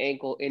ailing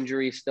ankle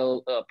injury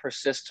still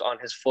persists on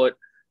his foot.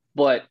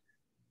 But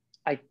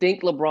I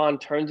think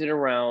LeBron turns it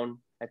around.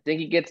 I think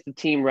he gets the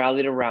team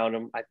rallied around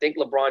him. I think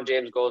LeBron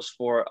James goes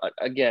for,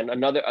 again,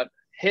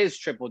 his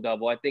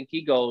triple-double. I think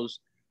he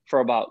goes for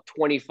about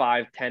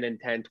 25, 10, and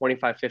 10,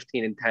 25,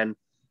 15, and 10.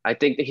 I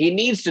think that he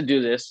needs to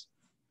do this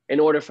in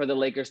order for the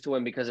Lakers to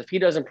win, because if he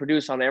doesn't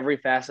produce on every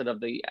facet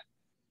of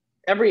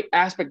every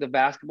aspect of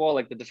basketball,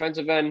 like the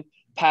defensive end,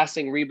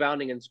 passing,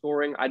 rebounding, and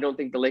scoring, I don't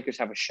think the Lakers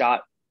have a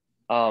shot.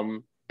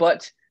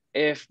 But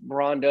if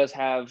Braun does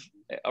have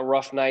a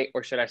rough night,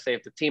 or should I say,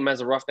 if the team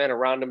has a rough night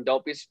around him,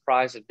 don't be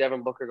surprised if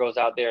Devin Booker goes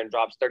out there and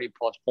drops 30+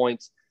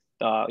 points.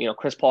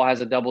 Chris Paul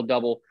has a double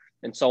double,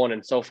 and so on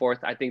and so forth.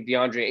 I think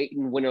DeAndre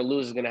Ayton, win or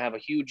lose, is going to have a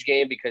huge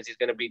game because he's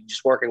going to be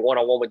just working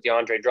one-on-one with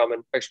Andre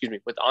Drummond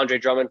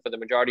for the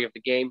majority of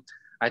the game.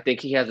 I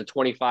think he has a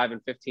 25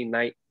 and 15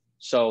 night.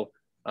 So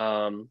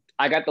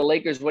I got the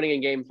Lakers winning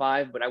in game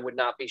 5, but I would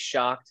not be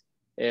shocked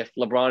if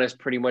LeBron is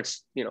pretty much,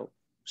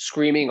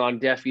 screaming on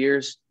deaf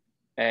ears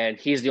and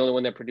he's the only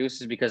one that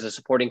produces, because the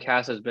supporting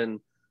cast has been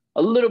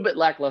a little bit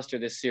lackluster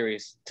this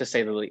series, to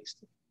say the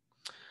least.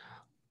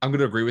 I'm going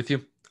to agree with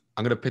you.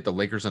 I'm going to pick the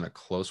Lakers in a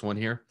close one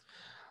here.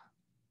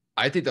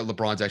 I think that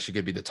LeBron's actually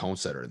going to be the tone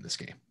setter in this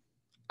game.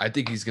 I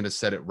think he's going to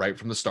set it right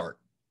from the start,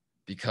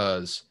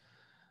 because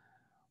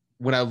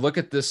when I look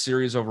at this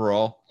series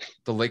overall,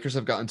 the Lakers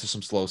have gotten to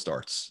some slow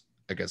starts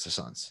against the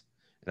Suns.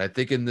 And I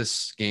think in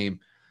this game,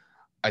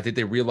 I think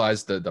they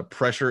realize the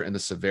pressure and the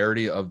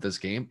severity of this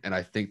game. And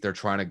I think they'll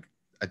try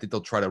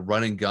to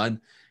run and gun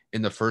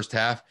in the first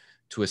half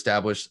to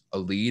establish a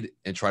lead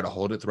and try to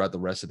hold it throughout the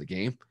rest of the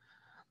game.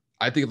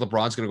 I think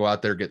LeBron's going to go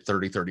out there and get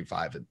 30,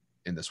 35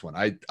 in this one.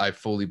 I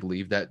fully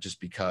believe that, just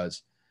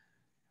because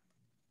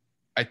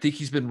I think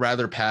he's been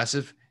rather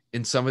passive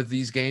in some of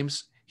these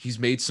games. He's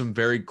made some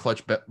very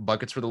clutch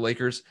buckets for the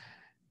Lakers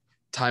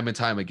time and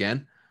time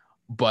again.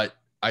 But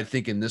I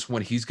think in this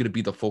one, he's going to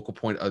be the focal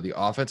point of the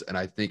offense. And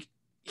I think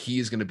he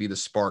is going to be the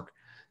spark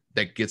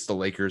that gets the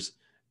Lakers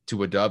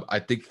to a dub. I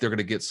think they're going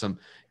to get some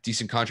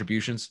decent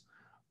contributions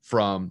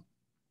from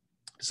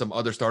some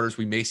other starters.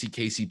 We may see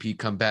KCP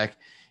come back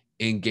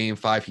in game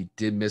 5. He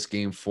did miss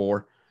game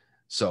 4.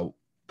 So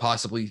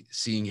possibly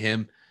seeing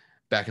him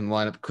back in the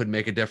lineup could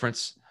make a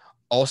difference.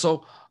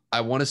 Also,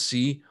 I want to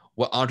see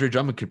what Andre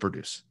Drummond can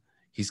produce.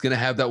 He's going to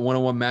have that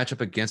one-on-one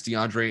matchup against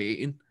DeAndre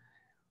Ayton.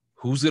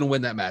 Who's going to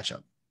win that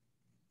matchup?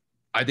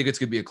 I think it's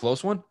going to be a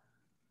close one.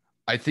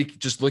 I think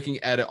just looking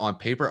at it on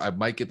paper, I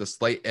might get the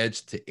slight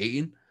edge to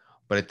Ayton,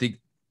 but I think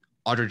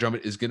Andre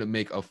Drummond is going to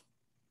make a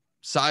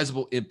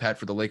sizable impact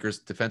for the Lakers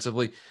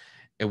defensively,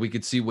 and we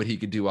could see what he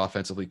could do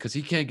offensively, because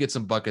he can get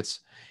some buckets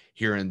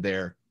here and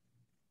there,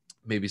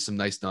 maybe some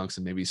nice dunks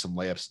and maybe some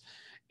layups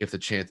if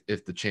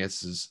the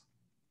chances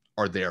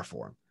are there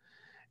for him.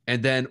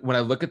 And then when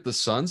I look at the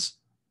Suns,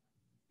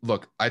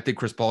 I think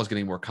Chris Paul is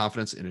getting more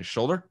confidence in his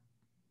shoulder.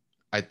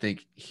 I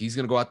think he's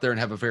going to go out there and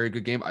have a very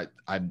good game.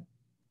 I'm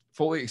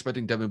fully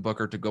expecting Devin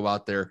Booker to go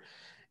out there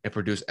and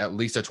produce at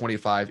least a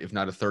 25, if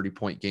not a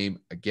 30-point game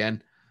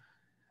again.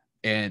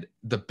 And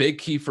the big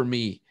key for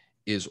me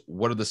is,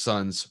 what are the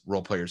Suns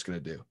role players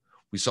going to do?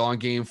 We saw in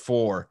game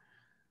 4,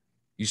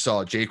 you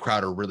saw Jay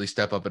Crowder really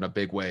step up in a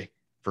big way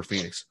for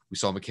Phoenix. We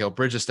saw Mikal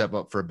Bridges step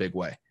up for a big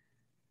way.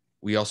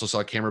 We also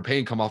saw Cameron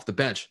Payne come off the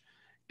bench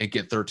and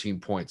get 13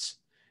 points.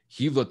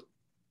 He looked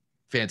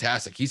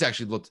fantastic. He's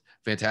actually looked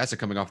fantastic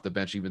coming off the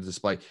bench, even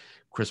despite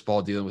Chris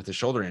Paul dealing with his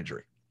shoulder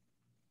injury.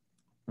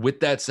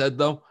 With that said,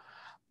 though,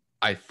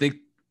 I think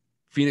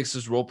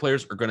Phoenix's role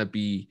players are going to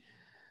be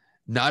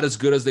not as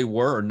good as they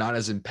were, or not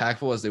as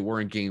impactful as they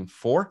were in game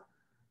 4.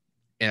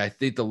 And I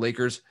think the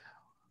Lakers,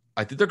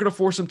 they're going to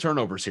force some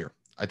turnovers here.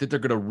 I think they're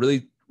going to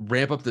really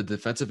ramp up the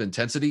defensive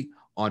intensity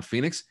on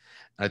Phoenix.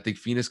 And I think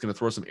Phoenix is going to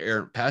throw some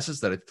errant passes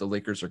that I think the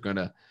Lakers are going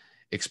to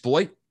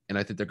exploit. And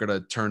I think they're going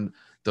to turn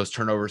those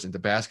turnovers into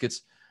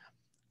baskets.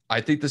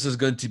 I think this is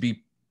going to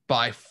be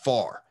by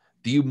far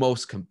the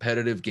most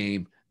competitive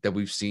game that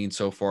we've seen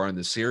so far in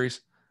this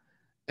series.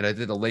 And I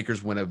think the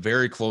Lakers win a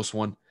very close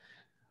one.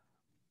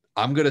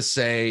 I'm going to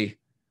say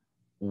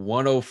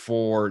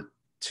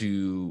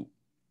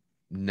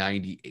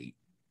 104-98.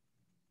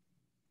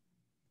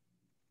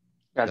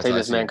 Gotta take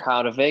this man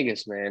Kyle to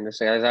Vegas, man. This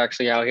guy's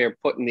actually out here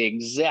putting the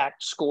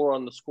exact score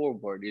on the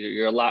scoreboard.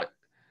 You're a lot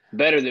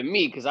better than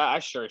me, because I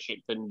sure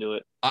shit couldn't do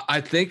it. I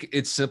think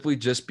it's simply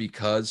just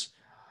because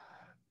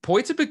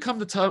points have been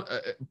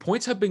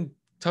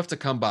tough to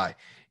come by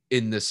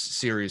in this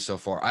series so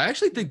far. I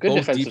actually think good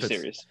defensive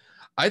series.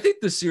 I think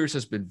this series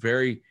has been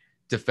very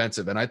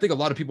defensive, and I think a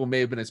lot of people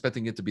may have been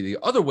expecting it to be the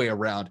other way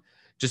around,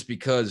 just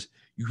because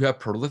you have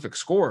prolific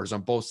scorers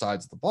on both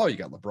sides of the ball. You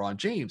got LeBron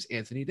James,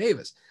 Anthony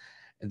Davis.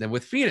 And then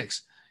with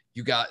Phoenix,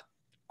 you got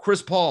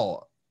Chris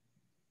Paul,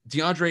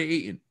 DeAndre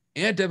Ayton,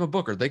 and Devin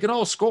Booker. They can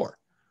all score.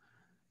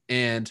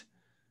 And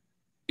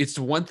it's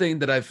the one thing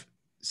that I've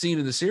seen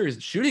in the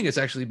series. Shooting has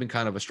actually been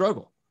kind of a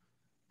struggle.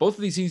 Both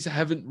of these teams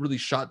haven't really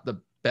shot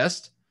the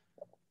best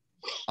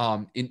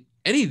in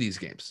any of these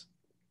games.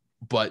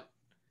 But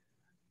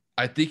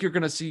I think you're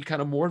going to see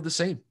kind of more of the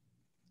same.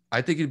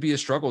 I think it'd be a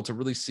struggle to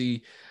really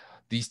see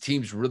these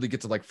teams really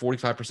get to like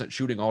 45%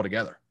 shooting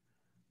altogether.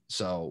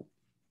 So,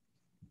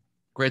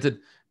 granted,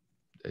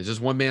 it's just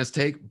one man's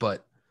take,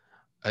 but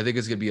I think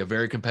it's going to be a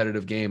very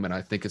competitive game, and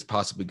I think it's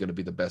possibly going to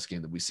be the best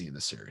game that we see in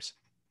this series.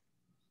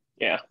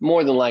 Yeah,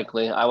 more than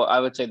likely. I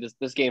would say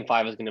this game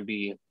 5 is going to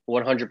be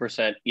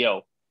 100%,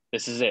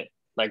 this is it.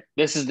 Like,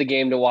 this is the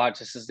game to watch.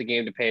 This is the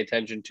game to pay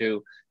attention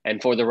to,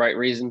 and for the right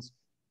reasons.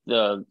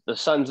 The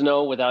Suns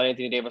know without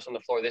Anthony Davis on the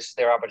floor, this is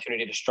their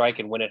opportunity to strike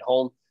and win at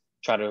home.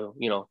 try to,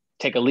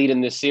 take a lead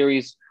in this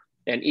series,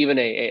 and even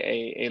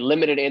a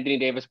limited Anthony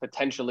Davis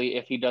potentially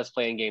if he does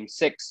play in game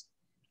 6.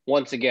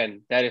 Once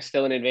again, that is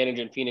still an advantage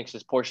in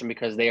Phoenix's portion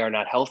because they are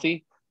not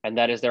healthy, and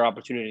that is their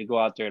opportunity to go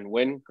out there and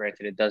win.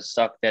 Granted, it does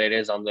suck that it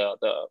is on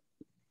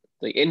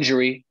the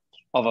injury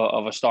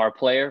of a star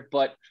player,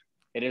 but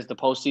it is the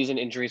postseason.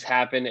 Injuries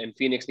happen, and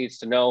Phoenix needs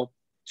to know,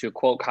 to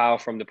quote Kyle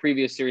from the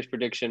previous series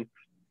prediction,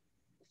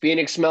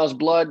 Phoenix smells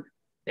blood.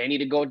 They need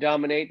to go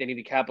dominate. They need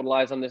to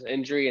capitalize on this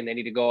injury, and they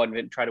need to go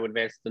and try to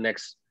advance to the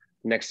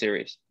next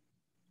series.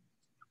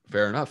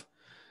 Fair enough.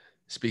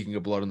 Speaking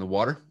of blood in the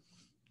water,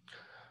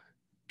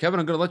 Kevin,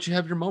 I'm going to let you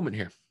have your moment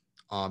here.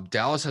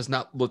 Dallas has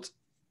not looked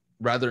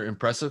rather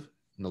impressive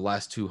in the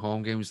last 2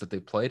 home games that they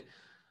played.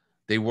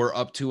 They were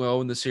up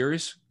 2-0 in the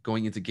series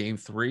going into game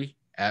 3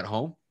 at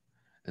home,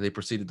 and they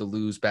proceeded to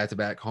lose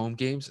back-to-back home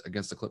games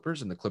against the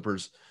Clippers. And the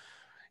Clippers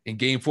in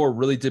game 4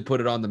 really did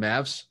put it on the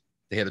Mavs.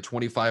 They had a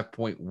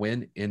 25-point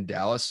win in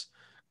Dallas.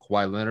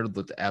 Kawhi Leonard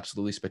looked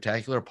absolutely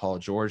spectacular. Paul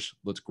George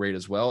looked great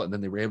as well. And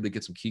then they were able to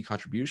get some key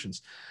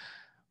contributions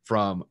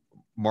from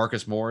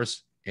Marcus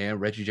Morris and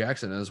Reggie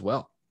Jackson as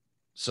well.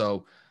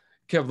 So,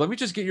 Kev, let me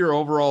just get your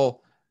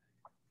overall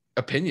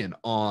opinion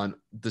on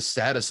the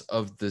status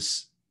of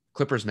this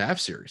Clippers-Mavs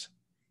series.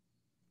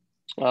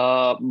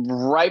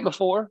 Right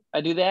before I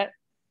do that,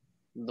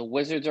 the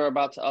Wizards are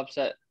about to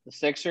upset the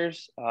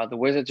Sixers. The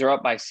Wizards are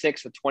up by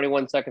 6 with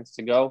 21 seconds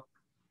to go.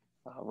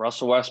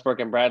 Russell Westbrook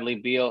and Bradley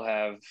Beal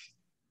have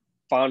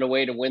found a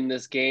way to win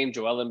this game.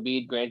 Joel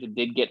Embiid, granted,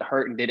 did get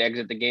hurt and did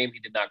exit the game. He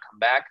did not come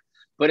back.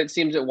 But it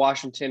seems that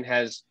Washington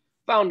has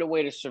found a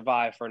way to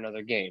survive for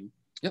another game.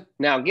 Yep.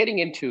 Now, getting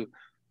into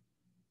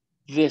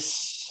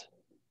this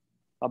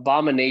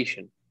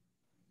abomination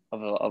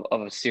of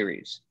a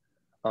series,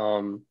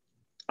 I'm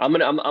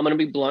gonna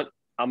be blunt.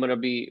 I'm gonna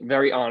be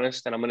very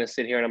honest, and I'm gonna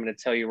sit here and I'm gonna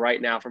tell you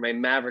right now, from a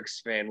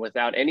Mavericks fan,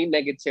 without any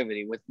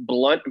negativity, with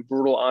blunt,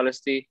 brutal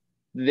honesty,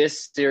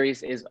 this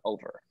series is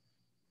over.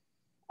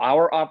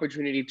 Our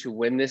opportunity to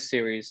win this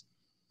series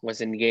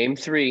was in game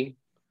 3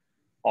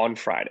 on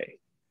Friday.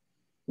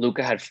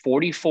 Luka had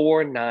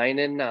 44, 9,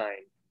 and 9,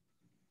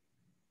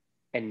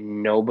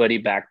 and nobody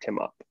backed him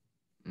up.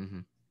 Mm-hmm.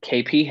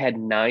 KP had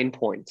 9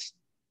 points.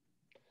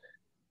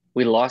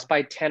 We lost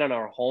by 10 on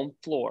our home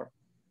floor.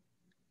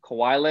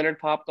 Kawhi Leonard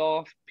popped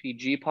off,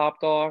 PG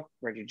popped off,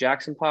 Reggie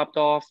Jackson popped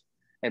off,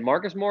 and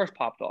Marcus Morris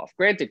popped off.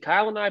 Granted,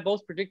 Kyle and I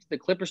both predicted the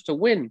Clippers to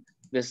win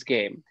this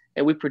game,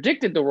 and we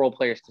predicted the role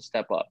players to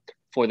step up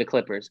for the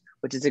Clippers,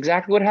 which is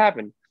exactly what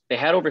happened. They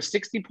had over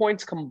 60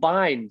 points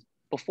combined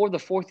before the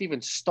fourth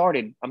even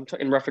started,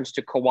 in reference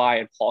to Kawhi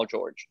and Paul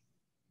George.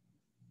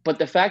 But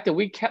the fact that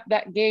we kept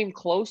that game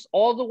close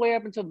all the way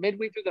up until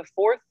midway through the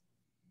fourth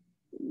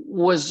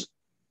was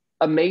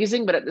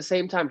amazing, but at the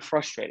same time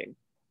frustrating,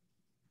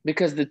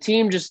 because the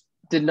team just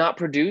did not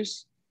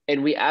produce,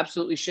 and we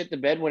absolutely shit the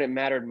bed when it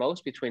mattered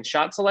most between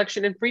shot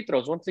selection and free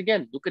throws. Once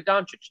again, Luka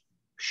Doncic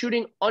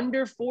shooting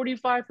under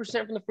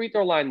 45% from the free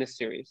throw line this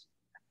series.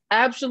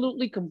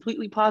 Absolutely,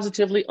 completely,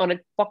 positively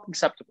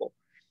unacceptable.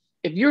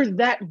 If you're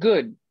that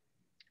good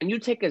and you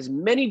take as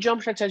many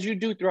jump shots as you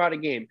do throughout a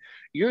game,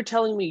 you're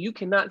telling me you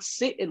cannot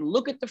sit and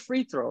look at the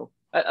free throw.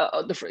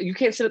 You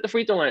can't sit at the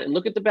free throw line and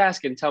look at the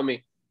basket and tell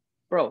me,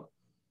 bro,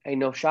 ain't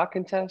no shot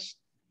contest.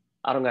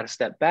 I don't got to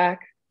step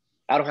back.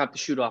 I don't have to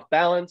shoot off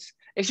balance.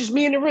 It's just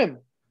me and the rim.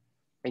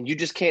 And you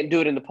just can't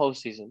do it in the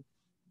postseason.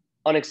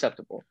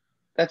 Unacceptable.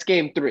 That's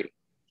game 3.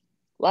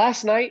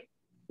 Last night,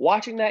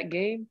 watching that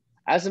game,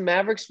 as a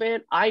Mavericks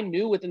fan, I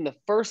knew within the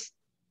first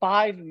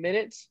 5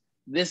 minutes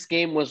this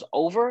game was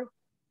over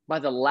by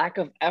the lack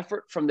of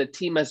effort from the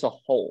team as a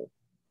whole.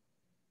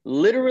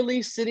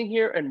 Literally sitting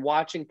here and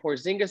watching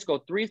Porzingis go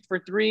 3 for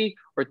 3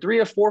 or 3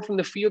 or 4 from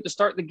the field to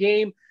start the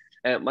game.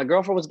 And my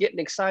girlfriend was getting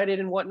excited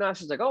and whatnot.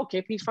 She's like, oh,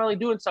 KP's finally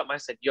doing something. I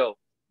said, yo,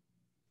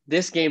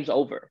 this game's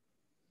over.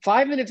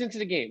 5 minutes into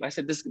the game, I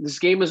said, this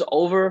game is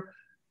over.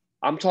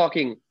 I'm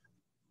talking,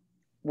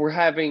 we're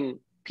having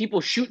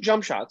people shoot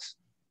jump shots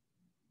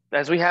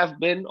as we have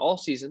been all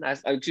season,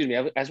 as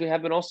we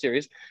have been all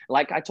series.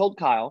 Like I told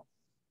Kyle,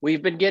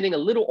 we've been getting a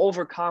little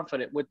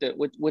overconfident with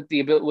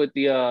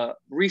the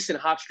recent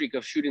hot streak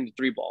of shooting the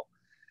 3 ball.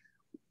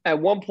 At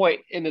one point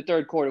in the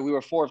third quarter, we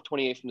were 4 of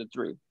 28 from the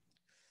 3.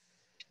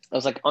 I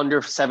was like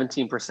under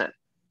 17%.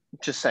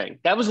 Just saying.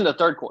 That was in the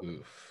third quarter.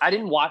 Oof. I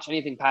didn't watch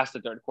anything past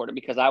the third quarter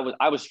because I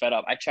was fed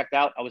up. I checked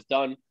out. I was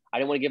done. I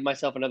didn't want to give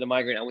myself another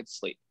migraine. I went to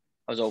sleep.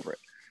 I was over it.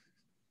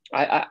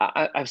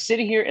 I'm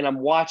sitting here and I'm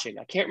watching.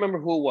 I can't remember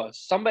who it was.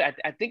 Somebody,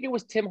 I think it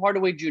was Tim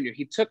Hardaway Jr.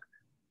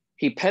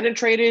 He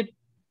penetrated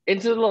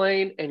into the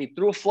lane and he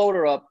threw a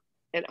floater up,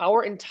 and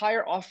our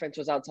entire offense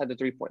was outside the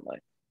 3-point line.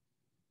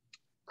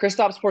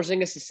 Kristaps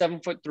Porzingis is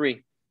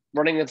 7'3",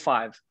 running at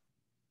 5,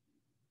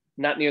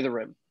 not near the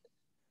rim.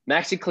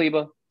 Maxi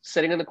Kleber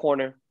sitting in the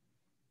corner.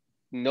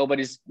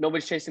 Nobody's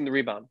chasing the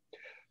rebound.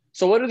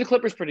 So what do the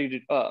Clippers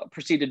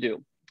proceed to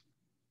do?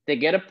 They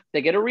get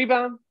a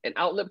rebound, an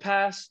outlet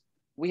pass.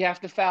 We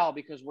have to foul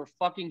because we're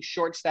fucking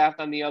short-staffed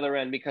on the other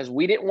end because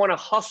we didn't want to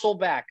hustle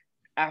back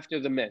after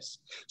the miss.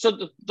 So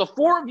the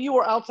four of you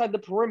are outside the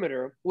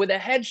perimeter with a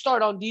head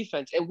start on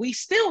defense, and we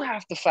still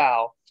have to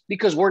foul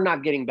because we're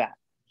not getting back.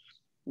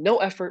 No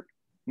effort,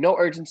 no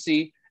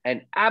urgency,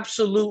 and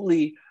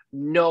absolutely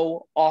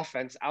no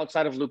offense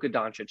outside of Luka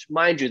Doncic.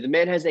 Mind you, the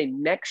man has a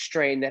neck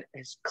strain that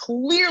has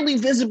clearly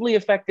visibly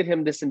affected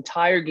him this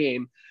entire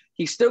game.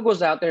 He still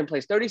goes out there and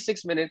plays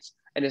 36 minutes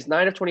and is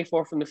 9 of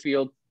 24 from the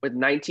field with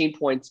 19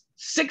 points,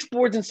 6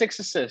 boards, and 6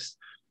 assists.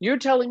 You're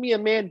telling me a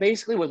man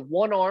basically with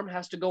one arm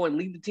has to go and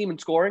lead the team in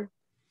scoring?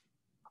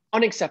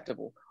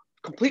 Unacceptable.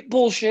 Complete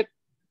bullshit.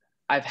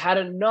 I've had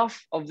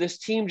enough of this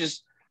team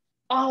just,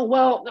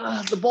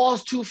 the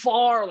ball's too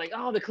far. Like,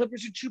 the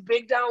Clippers are too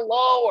big down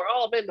low. Or,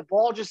 the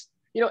ball just,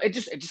 it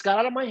just got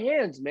out of my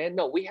hands, man.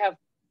 No, we have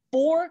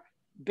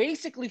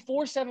basically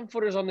four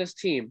 7-footers on this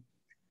team.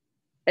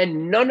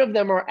 And none of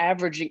them are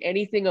averaging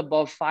anything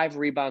above 5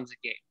 rebounds a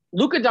game.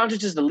 Luka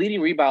Doncic is the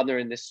leading rebounder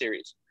in this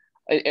series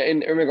in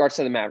regards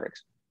to the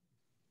Mavericks.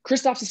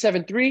 Kristaps is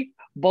 7'3".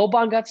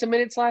 Boban got some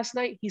minutes last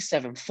night. He's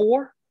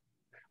 7'4".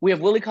 We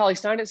have Willie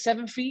Cauley-Stein at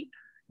 7 feet.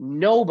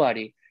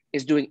 Nobody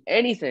is doing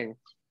anything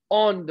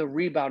on the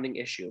rebounding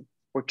issue.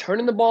 We're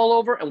turning the ball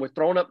over and we're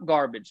throwing up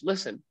garbage.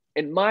 Listen,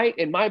 in my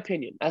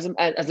opinion, as an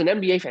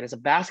NBA fan, as a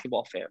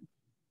basketball fan,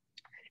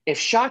 if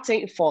shots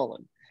ain't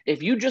falling,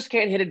 if you just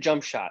can't hit a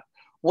jump shot,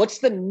 what's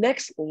the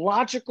next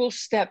logical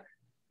step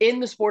in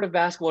the sport of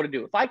basketball to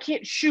do? If I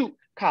can't shoot,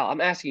 Kyle,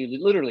 I'm asking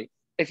you literally,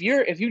 if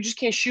you just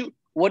can't shoot,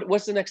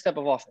 what's the next step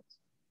of offense?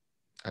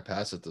 I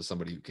pass it to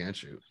somebody who can't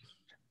shoot.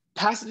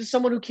 Pass it to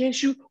someone who can't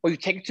shoot, or you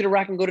take it to the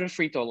rack and go to the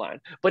free throw line.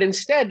 But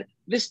instead,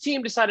 this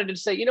team decided to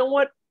say, you know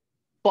what?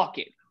 Fuck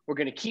it. We're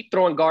going to keep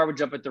throwing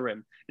garbage up at the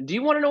rim. Do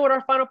you want to know what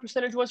our final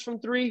percentage was from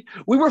 3?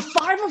 We were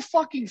 5 of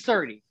fucking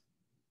 30.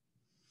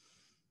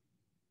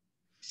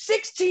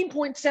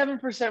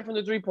 16.7% from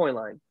the three-point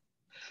line.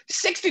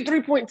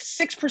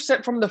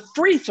 63.6% from the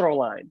free throw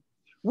line.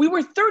 We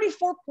were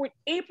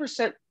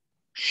 34.8%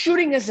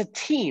 shooting as a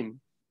team.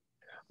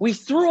 We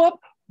threw up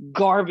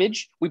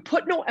garbage. We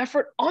put no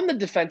effort on the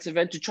defensive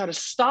end to try to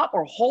stop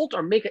or halt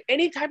or make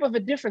any type of a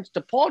difference to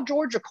Paul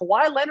George or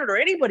Kawhi Leonard or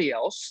anybody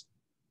else.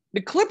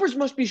 The Clippers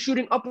must be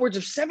shooting upwards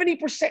of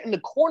 70% in the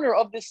corner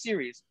of this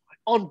series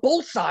on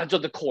both sides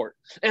of the court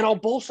and on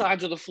both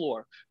sides of the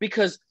floor,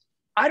 because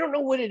I don't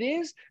know what it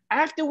is.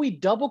 After we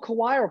double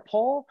Kawhi or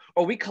Paul,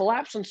 or we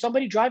collapse on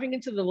somebody driving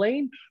into the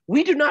lane,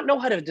 we do not know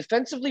how to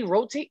defensively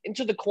rotate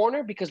into the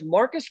corner because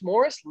Marcus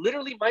Morris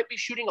literally might be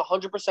shooting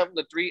 100% from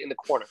the 3 in the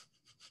corner.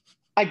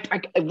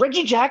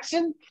 Reggie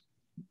Jackson,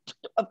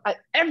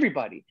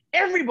 everybody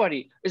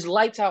is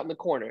lights out in the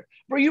corner.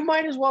 Bro, you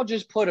might as well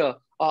just put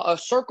a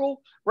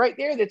circle right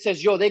there that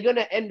says, yo, they're going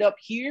to end up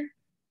here.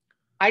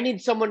 I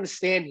need someone to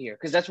stand here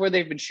because that's where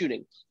they've been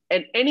shooting.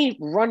 And any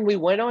run we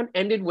went on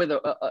ended with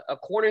a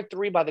corner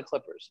 3 by the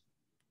Clippers.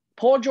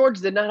 Paul George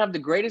did not have the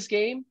greatest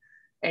game,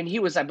 and he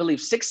was, I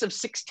believe, 6 of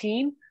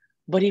 16,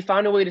 but he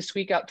found a way to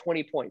squeak out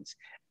 20 points.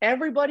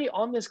 Everybody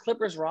on this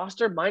Clippers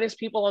roster, minus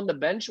people on the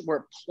bench,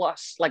 were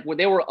plus. Like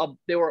they were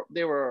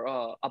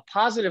a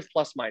positive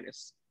plus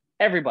minus.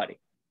 Everybody.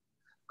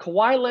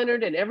 Kawhi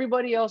Leonard and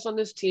everybody else on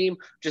this team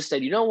just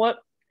said, you know what?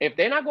 If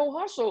they're not going to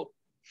hustle,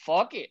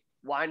 fuck it.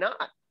 Why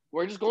not?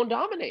 We're just going to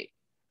dominate.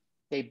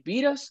 They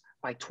beat us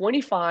by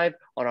 25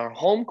 on our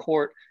home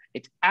court.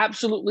 It's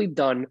absolutely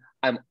done.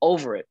 I'm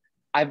over it.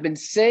 I've been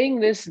saying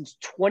this since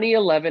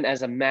 2011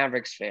 as a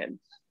Mavericks fan.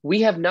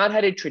 We have not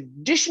had a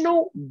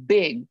traditional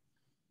big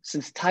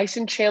since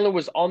Tyson Chandler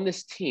was on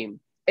this team.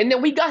 And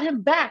then we got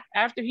him back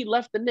after he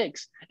left the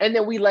Knicks. And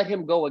then we let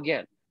him go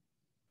again.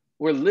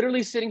 We're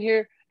literally sitting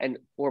here and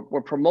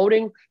we're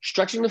promoting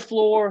stretching the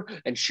floor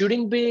and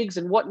shooting bigs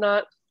and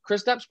whatnot.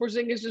 Kristaps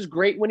Porzingis is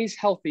great when he's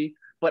healthy,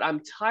 but I'm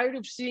tired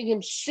of seeing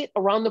him sit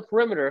around the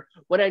perimeter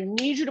when I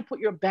need you to put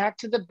your back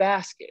to the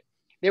basket.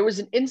 There was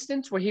an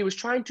instance where he was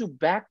trying to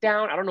back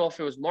down. I don't know if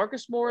it was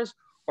Marcus Morris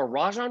or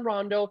Rajon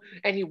Rondo,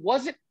 and he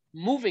wasn't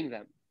moving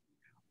them.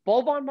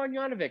 Boban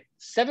Marjanovic,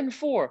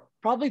 7'4",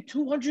 probably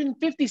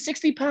 250,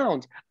 60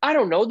 pounds. I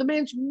don't know. The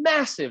man's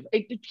massive.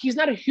 He's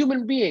not a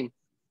human being.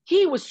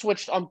 He was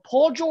switched on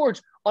Paul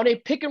George on a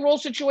pick and roll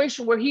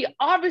situation where he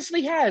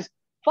obviously has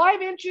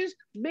 5 inches,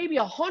 maybe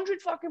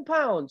 100 fucking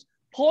pounds.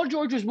 Paul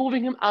George was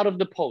moving him out of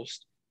the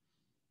post.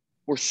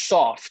 We're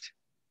soft.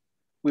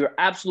 We are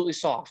absolutely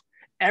soft.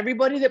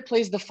 Everybody that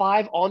plays the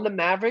 5 on the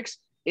Mavericks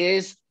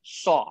is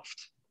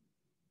soft.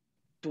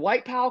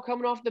 Dwight Powell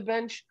coming off the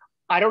bench,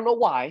 I don't know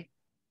why.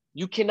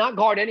 You cannot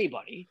guard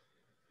anybody.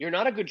 You're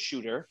not a good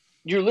shooter.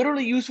 You're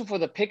literally useful for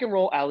the pick and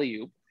roll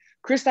alley-oop.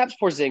 Kristaps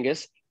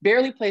Porzingis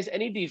barely plays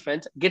any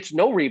defense, gets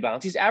no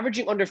rebounds. He's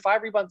averaging under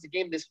 5 rebounds a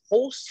game this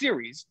whole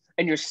series,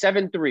 and you're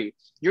 7'3".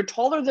 You're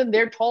taller than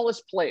their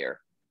tallest player,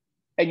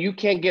 and you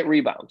can't get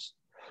rebounds.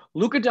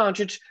 Luka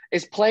Doncic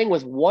is playing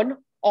with one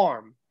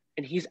arm,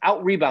 and he's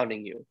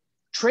out-rebounding you.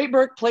 Trey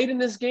Burke played in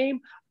this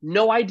game,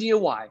 no idea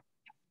why.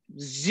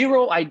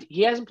 Zero idea.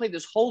 He hasn't played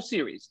this whole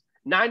series.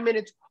 9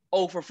 minutes,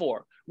 0 for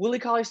 4. Willie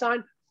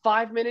Cauley-Stein,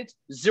 5 minutes,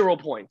 0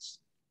 points.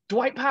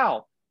 Dwight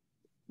Powell,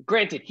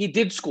 Granted, he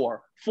did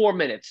score 4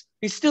 minutes.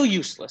 He's still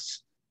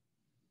useless.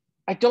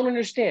 I don't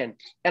understand.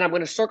 And I'm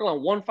going to circle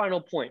on one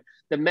final point.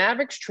 The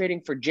Mavericks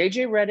trading for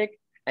JJ Redick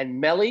and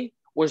Melly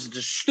was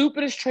the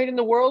stupidest trade in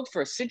the world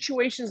for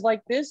situations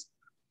like this,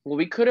 where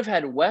we could have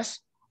had Wes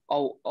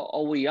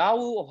Owiyawu,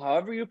 or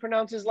however you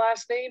pronounce his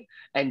last name,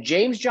 and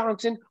James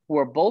Johnson, who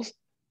are both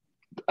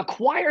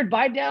acquired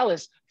by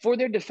Dallas for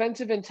their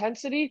defensive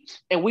intensity.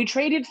 And we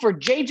traded for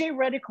JJ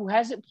Redick, who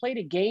hasn't played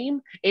a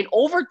game in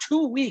over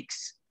 2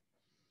 weeks.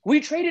 We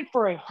traded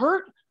for a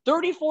hurt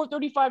 34,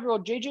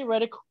 35-year-old JJ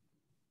Redick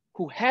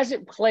who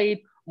hasn't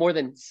played more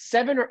than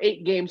 7 or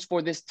 8 games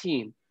for this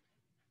team.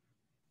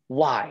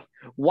 Why?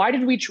 Why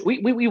did we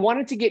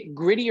wanted to get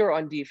grittier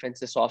on defense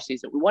this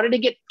offseason. We wanted to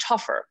get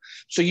tougher.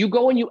 So you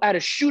go and you add a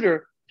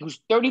shooter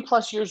who's 30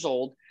 plus years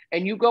old,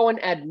 and you go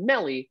and add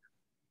Melly,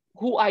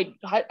 who I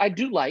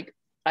do like.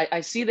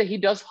 I see that he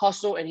does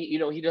hustle, and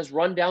he does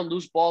run down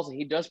loose balls, and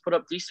he does put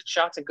up decent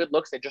shots and good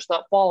looks. They're just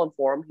not falling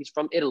for him. He's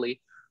from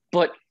Italy.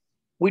 But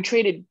we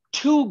traded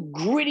 2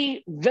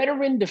 gritty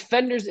veteran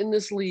defenders in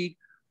this league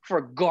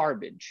for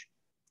garbage.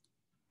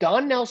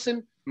 Don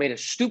Nelson made a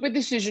stupid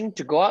decision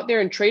to go out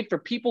there and trade for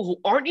people who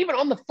aren't even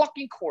on the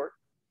fucking court,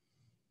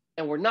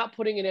 and we're not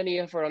putting in any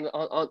effort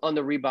on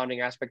the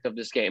rebounding aspect of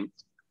this game.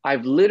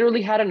 I've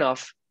literally had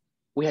enough.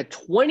 We had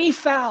 20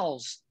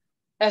 fouls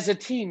as a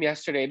team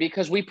yesterday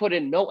because we put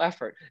in no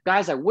effort.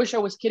 Guys, I wish I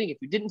was kidding. If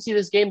you didn't see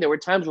this game, there were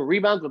times where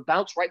rebounds would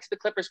bounce right to the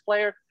Clippers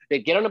player.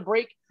 They'd get on a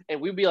break, and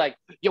we'd be like,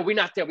 yo, we're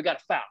not there. We got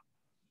a foul.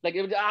 Like,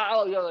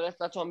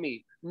 that's on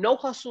me. No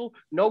hustle,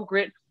 no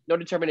grit, no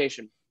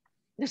determination.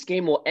 This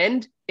game will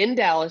end in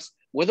Dallas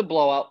with a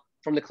blowout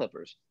from the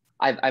Clippers.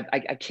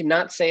 I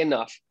cannot say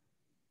enough.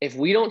 If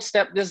we don't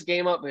step this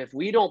game up, if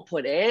we don't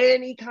put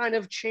any kind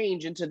of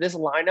change into this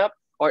lineup,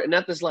 or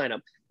not this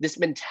lineup, this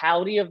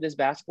mentality of this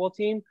basketball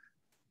team,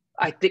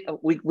 I think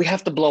we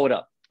have to blow it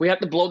up. We have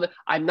to blow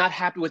I'm not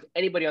happy with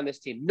anybody on this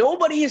team.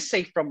 Nobody is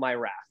safe from my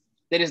wrath.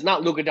 That is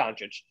not Luka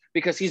Doncic,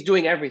 because he's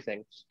doing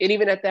everything. And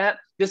even at that,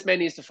 this man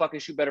needs to fucking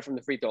shoot better from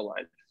the free throw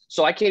line.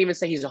 So I can't even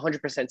say he's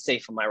 100%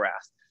 safe from my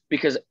wrath,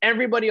 because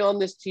everybody on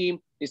this team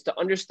needs to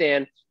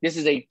understand this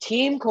is a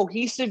team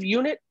cohesive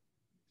unit.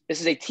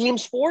 This is a team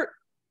sport.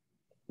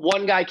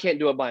 One guy can't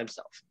do it by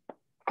himself.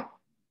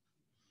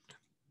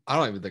 I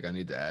don't even think I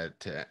need to add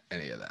to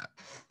any of that.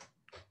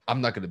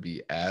 I'm not going to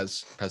be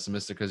as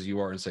pessimistic as you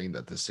are in saying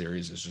that this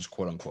series is just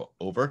quote unquote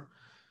over,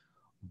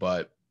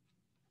 but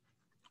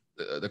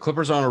the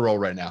Clippers are on a roll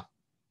right now.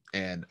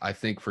 And I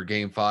think for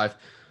game 5,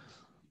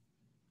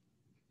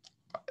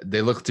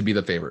 they look to be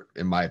the favorite,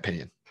 in my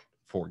opinion,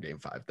 for game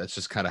 5. That's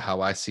just kind of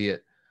how I see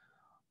it.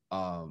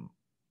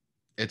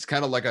 It's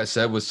kind of like I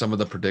said with some of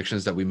the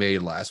predictions that we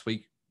made last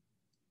week.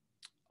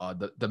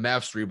 The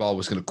Mavs 3-ball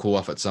was going to cool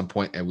off at some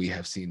point, and we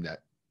have seen that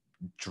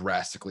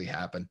drastically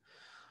happen.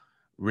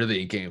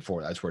 Really in game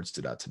 4, that's where it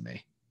stood out to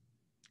me.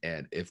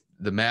 And if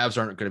the Mavs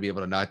aren't going to be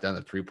able to knock down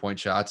the 3-point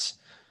shots,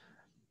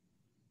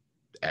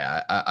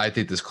 I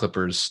think this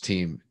Clippers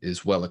team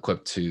is well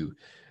equipped to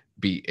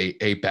be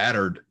a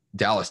battered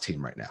Dallas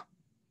team right now.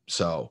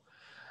 So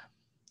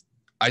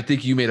I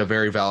think you made a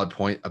very valid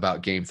point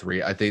about game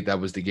 3. I think that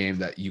was the game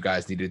that you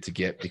guys needed to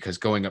get, because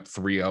going up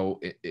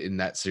 3-0 in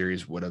that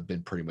series would have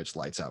been pretty much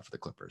lights out for the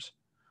Clippers.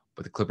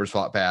 But the Clippers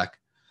fought back.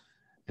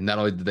 And not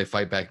only did they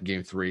fight back in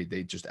game 3,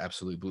 they just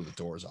absolutely blew the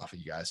doors off of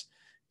you guys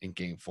in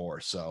game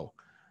 4. So,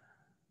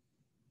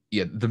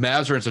 yeah, the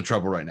Mavs are in some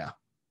trouble right now.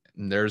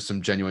 And there's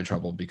some genuine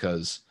trouble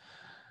because,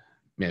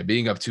 man,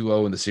 being up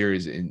 2-0 in the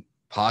series, and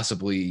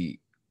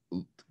possibly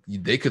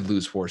they could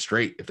lose 4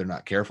 straight if they're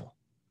not careful.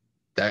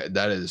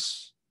 That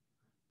is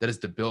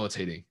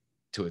debilitating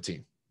to a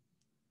team.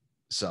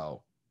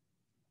 So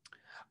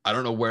I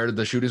don't know where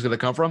the shooting's going to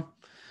come from,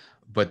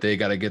 but they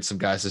got to get some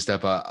guys to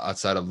step up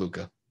outside of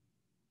Luka.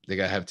 They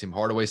got to have Tim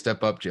Hardaway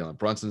step up, Jalen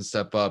Brunson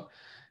step up,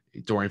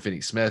 Dorian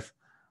Finney-Smith.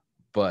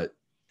 But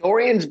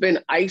Dorian's been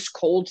ice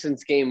cold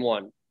since game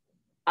 1.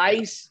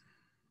 Ice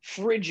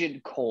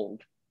frigid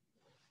cold.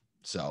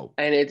 So,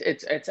 and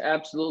it's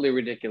absolutely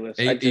ridiculous.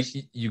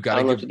 You got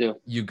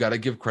to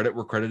give credit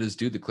where credit is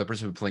due. The Clippers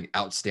have been playing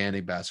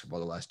outstanding basketball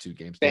the last 2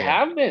 games. They've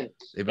been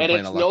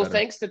playing a lot better.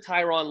 Thanks to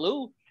Tyronn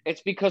Lue.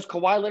 It's because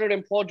Kawhi Leonard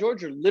and Paul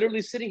George are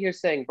literally sitting here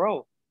saying,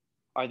 "Bro,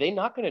 are they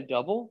not going to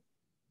double?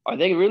 Are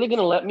they really going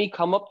to let me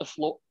come up the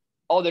floor?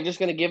 Oh, they're just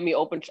going to give me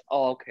open.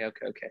 Okay.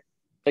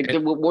 Like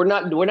we're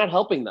not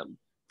helping them."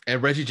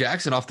 And Reggie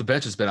Jackson off the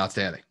bench has been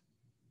outstanding.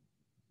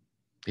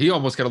 He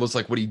almost kind of looks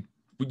like what he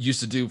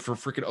used to do for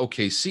freaking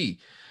OKC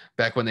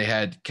back when they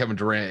had Kevin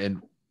Durant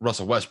and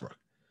Russell Westbrook.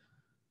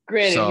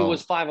 Granted, he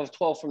was 5 of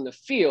 12 from the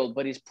field,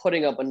 but he's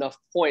putting up enough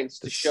points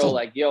to show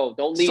yo,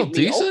 don't leave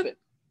me open.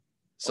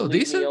 So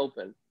decent.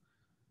 Open.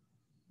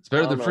 It's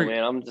better than free.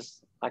 Man,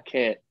 I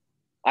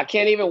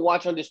can't even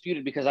watch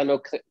Undisputed because I know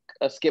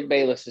Skip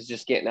Bayless is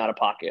just getting out of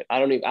pocket. I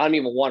don't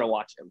even want to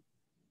watch him.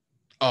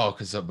 Oh,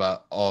 because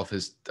about all of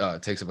his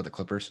takes about the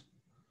Clippers.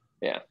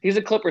 Yeah, he's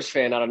a Clippers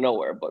fan out of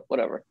nowhere, but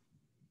whatever.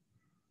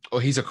 Oh,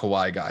 he's a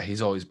Kawhi guy.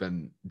 He's always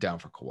been down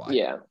for Kawhi.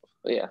 Yeah.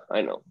 Yeah,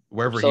 I know.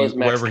 Wherever So he is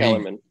Max wherever he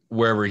Kellerman.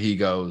 wherever he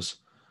goes,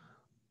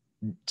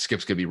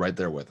 Skip's gonna be right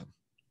there with him.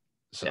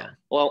 So Yeah.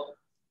 Well,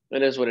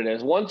 it is what it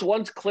is. Once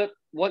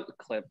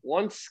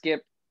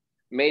Skip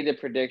made the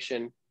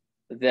prediction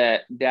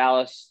that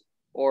Dallas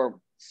or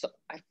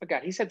I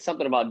forgot, he said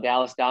something about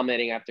Dallas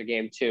dominating after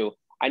game 2.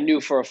 I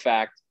knew for a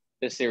fact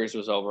this series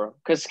was over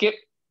because Skip.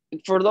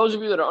 For those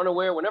of you that are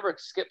unaware, whenever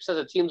Skip says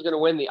a team's going to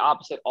win, the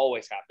opposite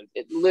always happens.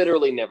 It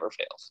literally never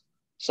fails.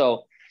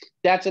 So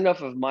that's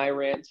enough of my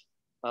rant.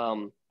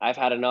 I've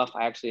had enough.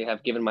 I actually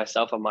have given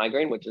myself a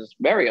migraine, which is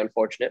very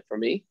unfortunate for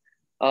me.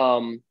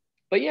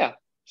 But yeah,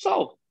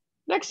 so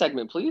next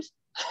segment, please.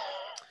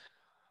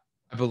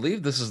 I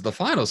believe this is the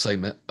final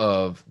segment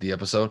of the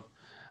episode.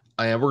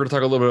 And we're going to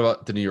talk a little bit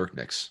about the New York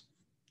Knicks.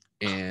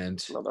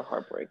 And Another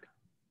heartbreak.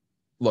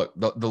 Look,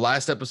 the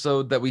last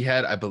episode that we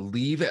had, I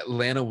believe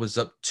Atlanta was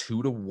up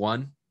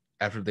 2-1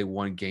 after they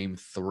won game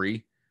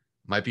 3.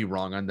 Might be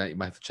wrong on that. You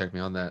might have to check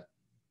me on that.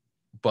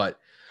 But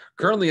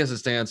currently, as it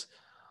stands,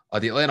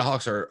 the Atlanta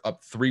Hawks are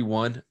up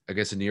 3-1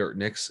 against the New York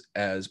Knicks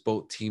as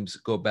both teams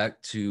go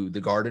back to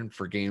the Garden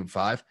for game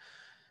 5.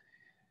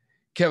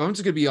 Kev, I'm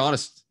just going to be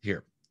honest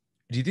here.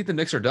 Do you think the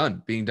Knicks are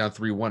done being down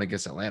 3-1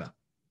 against Atlanta?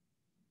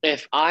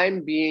 If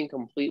I'm being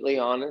completely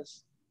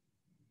honest,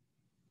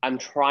 I'm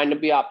trying to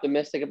be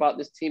optimistic about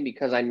this team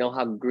because I know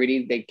how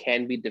gritty they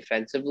can be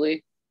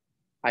defensively.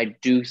 I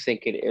do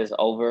think it is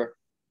over.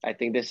 I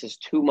think this is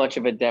too much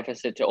of a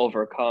deficit to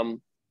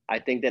overcome. I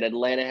think that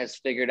Atlanta has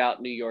figured out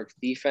New York's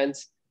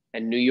defense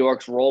and New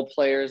York's role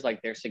players,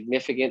 like they're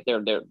significant,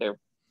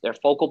 they're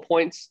focal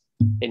points.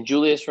 And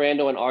Julius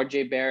Randle and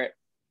RJ Barrett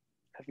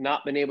have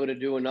not been able to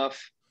do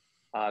enough.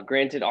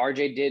 Granted,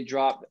 RJ did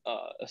drop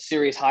a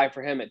series high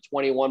for him at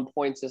 21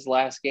 points this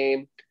last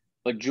game,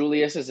 but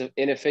Julius's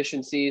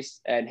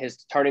inefficiencies and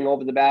his turning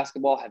over the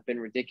basketball have been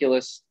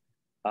ridiculous.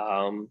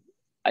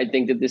 I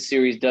think that this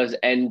series does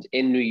end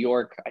in New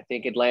York. I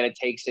think Atlanta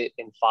takes it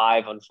in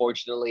 5,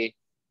 unfortunately,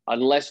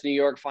 unless New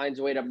York finds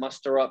a way to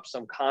muster up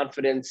some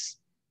confidence.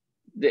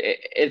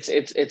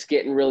 It's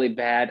getting really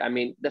bad. I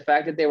mean, the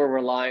fact that they were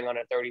relying on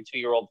a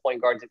 32-year-old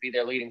point guard to be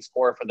their leading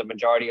scorer for the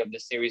majority of the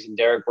series, and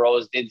Derrick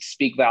Rose did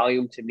speak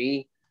volume to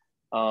me.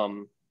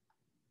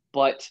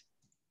 But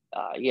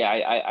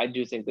I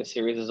do think this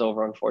series is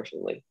over,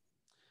 unfortunately.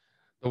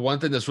 The one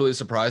thing that's really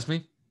surprised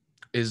me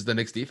is the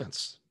Knicks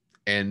defense,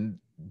 and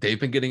they've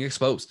been getting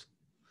exposed.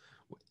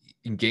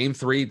 In game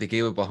 3, they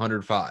gave up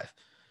 105.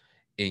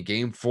 In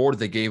game 4,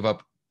 they gave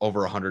up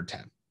over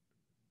 110.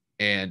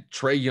 And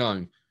Trae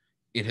Young,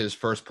 in his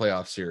first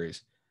playoff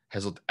series,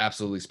 has looked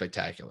absolutely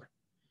spectacular.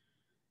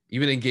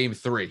 Even in game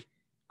 3,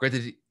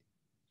 granted,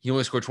 he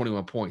only scored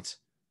 21 points,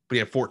 but he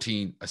had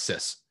 14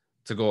 assists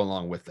to go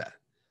along with that.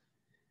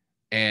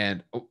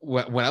 And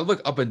when I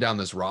look up and down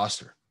this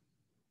roster,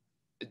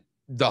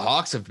 the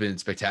Hawks have been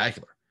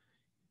spectacular.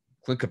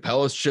 Clint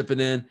Capella's chipping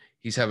in.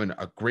 He's having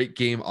a great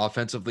game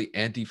offensively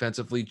and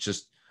defensively,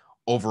 just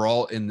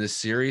overall in this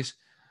series.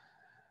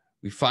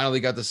 We finally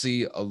got to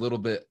see a little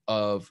bit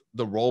of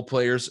the role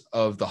players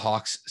of the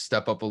Hawks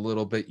step up a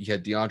little bit. You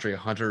had DeAndre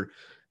Hunter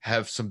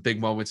have some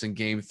big moments in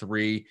game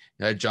 3.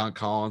 You had John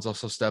Collins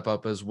also step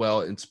up as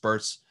well in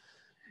spurts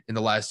in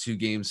the last 2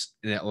 games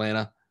in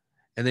Atlanta.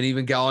 And then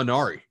even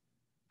Gallinari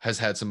has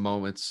had some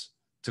moments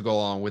to go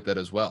along with that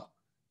as well.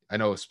 I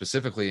know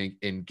specifically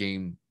in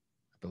game,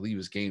 I believe it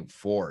was game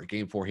 4.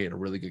 Game 4, he had a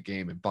really good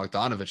game. And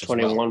Bogdanovich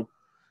 21. As well.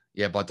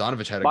 Yeah,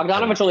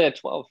 Bogdanovich only had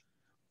 12.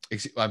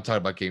 I'm talking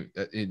about game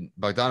in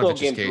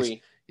Bogdanovich's case.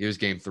 3. It was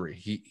game 3.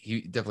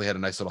 He definitely had a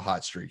nice little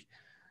hot streak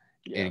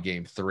in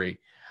game 3.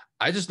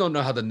 I just don't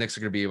know how the Knicks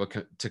are going to be able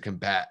to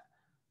combat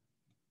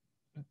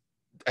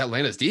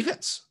Atlanta's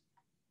defense.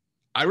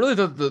 I really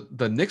thought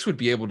the Knicks would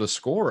be able to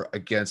score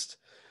against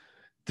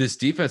this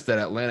defense that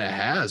Atlanta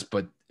has,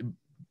 but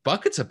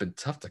buckets have been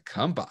tough to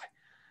come by.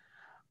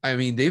 I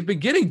mean, they've been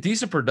getting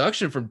decent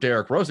production from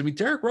Derrick Rose. I mean,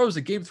 Derrick Rose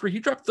in game 3, he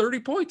dropped 30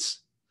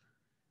 points.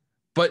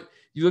 But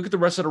you look at the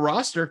rest of the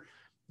roster,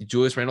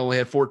 Julius Randle only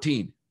had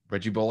 14.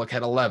 Reggie Bullock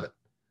had 11.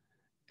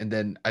 And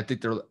then I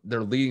think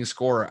their leading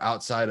scorer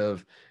outside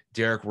of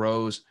Derrick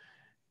Rose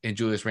and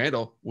Julius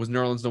Randle was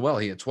Nerlens Noel.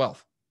 He had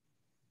 12.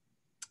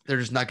 They're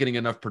just not getting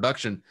enough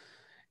production.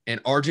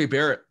 And RJ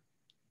Barrett,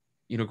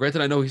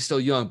 granted, I know he's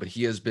still young, but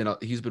he's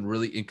been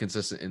really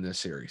inconsistent in this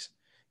series.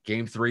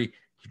 Game 3,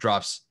 he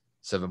drops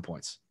 7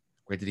 points.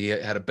 Granted, he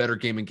had a better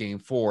game in game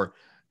 4,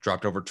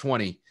 dropped over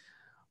 20,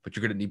 but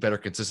you're going to need better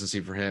consistency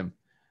for him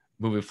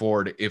moving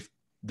forward if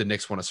the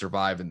Knicks want to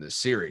survive in this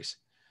series.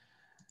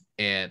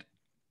 And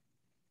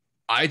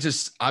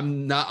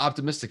I'm not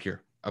optimistic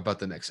here about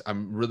the Knicks.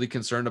 I'm really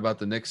concerned about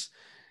the Knicks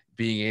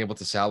being able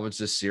to salvage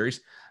this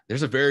series.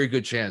 There's a very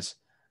good chance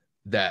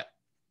that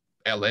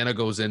Atlanta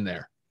goes in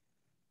there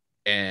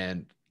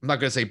and I'm not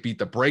going to say beat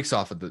the brakes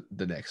off of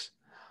the Knicks,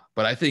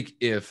 but I think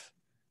if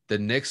the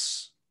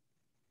Knicks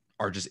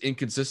are just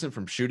inconsistent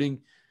from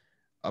shooting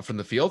from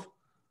the field,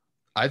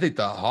 I think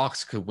the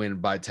Hawks could win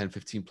by 10,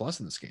 15 plus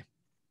in this game.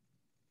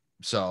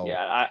 So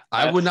yeah,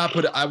 I don't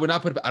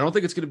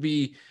think it's going to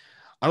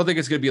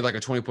be like a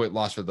 20-point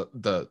loss for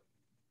the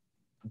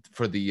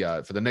for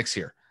the Knicks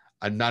here.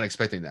 I'm not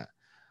expecting that.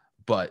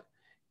 But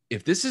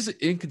if this is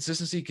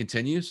inconsistency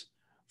continues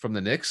from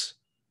the Knicks,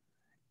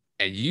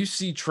 and you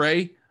see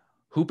Trey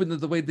hooping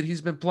the way that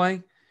he's been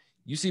playing,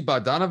 you see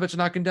Bogdanovich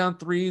knocking down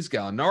threes.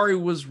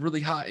 Gallinari was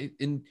really hot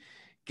in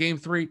game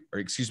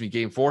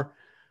 4.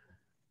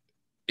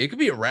 It could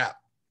be a wrap.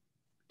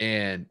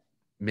 And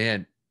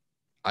man,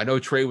 I know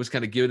Trey was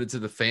kind of giving it to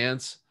the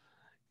fans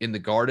in the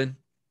Garden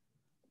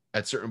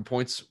at certain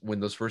points when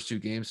those first 2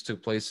 games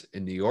took place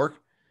in New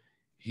York.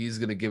 He's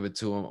going to give it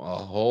to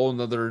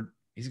him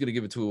he's going to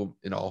give it to him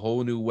in a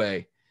whole new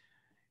way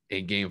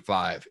in game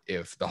 5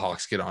 if the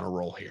Hawks get on a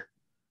roll here.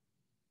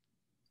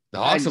 The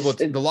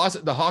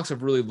Hawks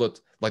have really looked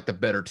like the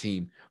better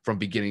team from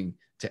beginning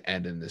to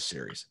end in this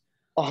series.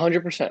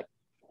 100%.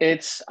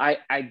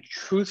 I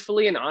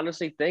truthfully and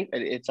honestly think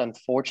it's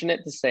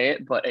unfortunate to say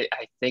it, but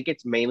I think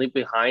it's mainly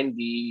behind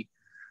the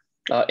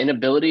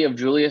inability of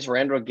Julius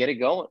Randle to get it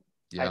going.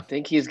 Yeah. I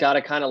think he's got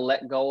to kind of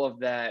let go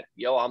of that.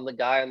 I'm the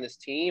guy on this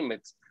team.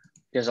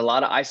 There's a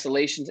lot of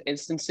isolation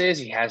instances.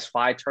 He had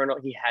 5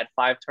 turnovers. He had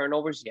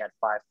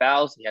 5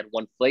 fouls. He had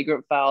 1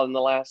 flagrant foul in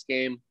the last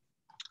game.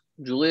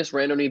 Julius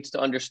Randle needs to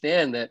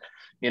understand that,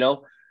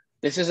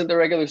 this isn't the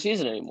regular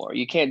season anymore.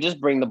 You can't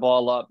just bring the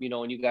ball up,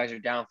 when you guys are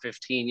down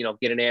 15,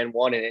 get an and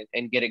one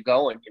and get it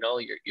going.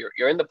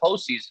 You're in the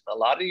postseason. A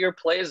lot of your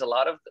plays, a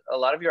lot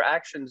of your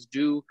actions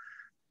do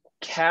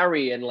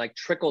carry and like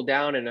trickle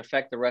down and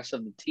affect the rest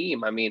of the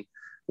team. I mean,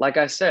 like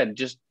I said,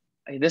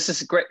 this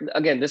is great.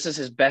 Again, this is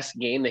his best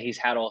game that he's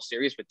had all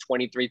series with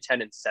 23,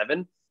 10, and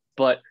 7.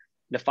 But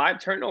the 5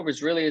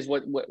 turnovers really is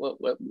what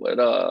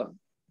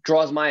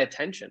draws my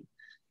attention.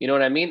 You know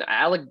what I mean?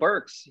 Alec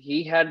Burks,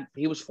 he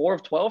was 4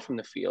 of 12 from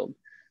the field.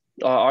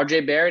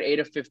 RJ Barrett, 8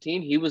 of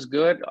 15. He was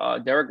good.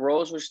 Derrick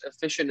Rose was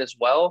efficient as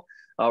well.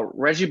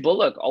 Reggie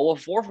Bullock, 0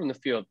 of 4 from the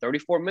field,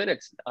 34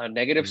 minutes,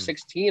 negative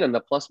 16 on the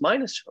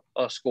plus-minus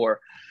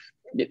score.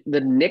 The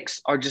Knicks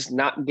are just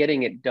not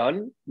getting it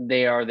done.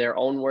 They are their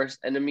own worst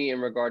enemy in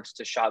regards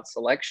to shot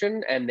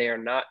selection, and they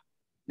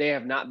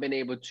have not been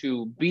able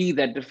to be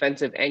that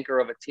defensive anchor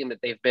of a team that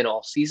they've been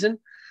all season.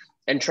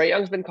 And Trae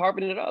Young's been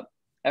carving it up.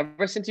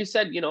 Ever since you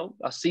said,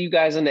 I'll see you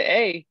guys in the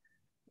A,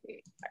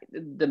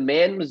 the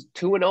man was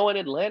 2-0 in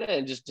Atlanta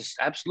and just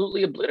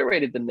absolutely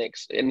obliterated the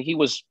Knicks. And he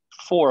was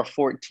 4 of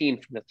 14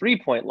 from the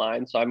 3-point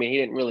line. So, I mean, he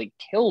didn't really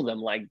kill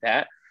them like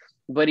that,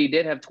 but he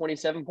did have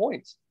 27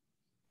 points.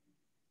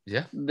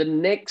 Yeah. The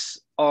Knicks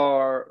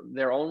are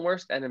their own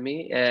worst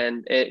enemy.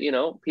 And,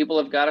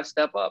 people have got to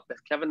step up. If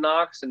Kevin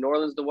Knox and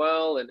Nerlens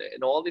Noel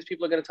and all these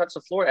people are going to touch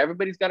the floor,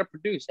 everybody's got to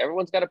produce.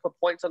 Everyone's got to put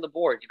points on the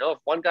board. If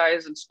one guy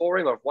isn't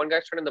scoring or if one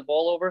guy's turning the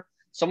ball over,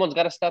 someone's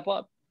got to step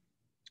up.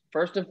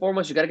 First and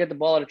foremost, you got to get the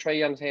ball out of Trae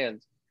Young's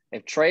hands.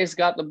 If Trae's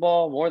got the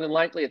ball, more than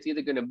likely it's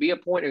either going to be a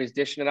point or he's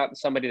dishing it out to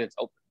somebody that's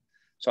open.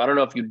 So I don't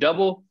know if you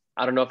double.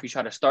 I don't know if you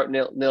try to start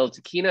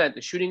Ntilikina at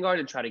the shooting guard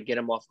and try to get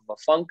him off of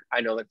a funk. I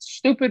know that's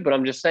stupid, but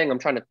I'm just saying I'm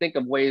trying to think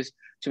of ways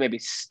to maybe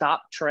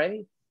stop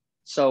Trae.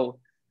 So,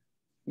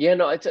 yeah,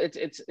 no,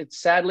 it's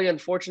sadly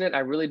unfortunate. I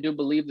really do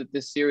believe that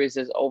this series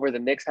is over. The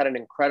Knicks had an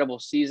incredible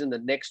season. The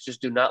Knicks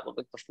just do not look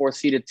like the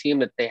 4th-seeded team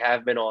that they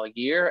have been all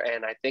year,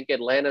 and I think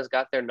Atlanta's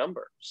got their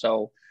number.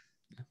 So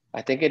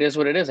I think it is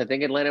what it is. I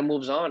think Atlanta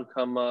moves on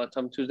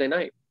come Tuesday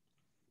night.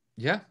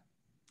 Yeah.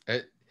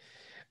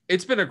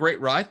 It's been a great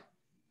ride.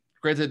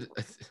 Granted,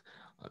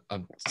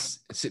 I'm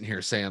sitting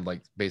here saying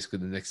like basically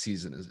the next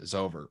season is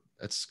over.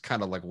 That's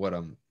kind of like what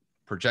I'm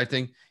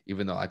projecting,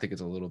 even though I think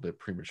it's a little bit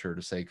premature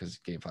to say because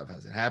game 5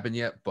 hasn't happened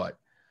yet. But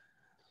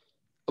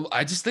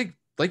I just think,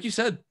 like you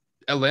said,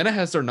 Atlanta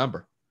has their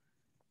number.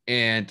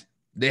 And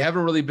they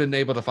haven't really been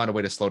able to find a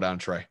way to slow down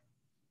Trae.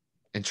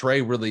 And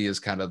Trae really is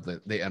kind of the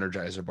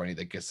energizer bunny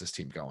that gets this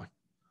team going.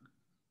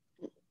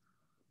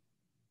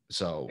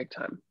 So big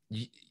time.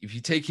 If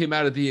you take him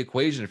out of the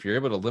equation, if you're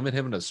able to limit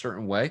him in a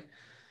certain way,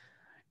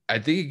 I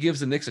think it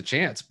gives the Knicks a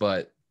chance,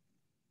 but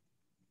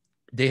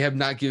they have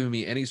not given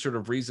me any sort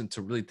of reason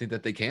to really think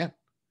that they can.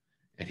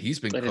 And he's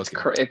been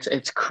cooking.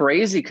 It's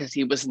crazy because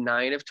he was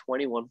 9 of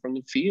 21 from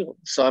the field.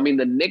 So, I mean,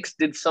 the Knicks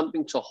did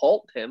something to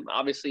halt him.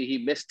 Obviously, he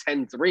missed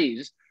 10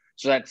 threes,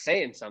 so that's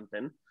saying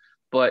something.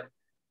 But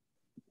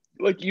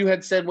like you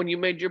had said when you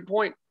made your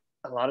point,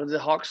 a lot of the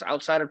Hawks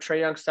outside of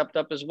Trae Young stepped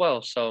up as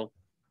well. So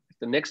if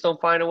the Knicks don't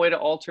find a way to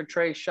alter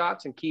Trae's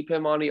shots and keep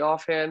him on the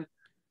offhand,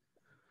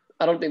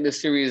 I don't think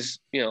this series,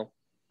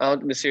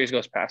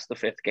 goes past the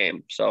 5th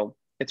game. So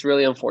it's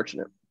really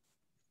unfortunate.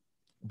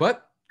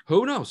 But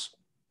who knows?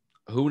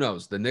 Who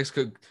knows? The Knicks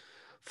could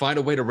find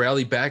a way to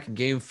rally back in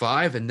game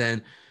 5. And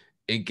then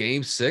in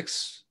game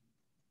 6,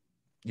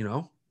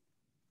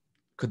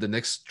 could the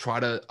Knicks try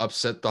to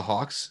upset the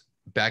Hawks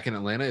back in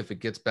Atlanta if it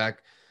gets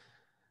back,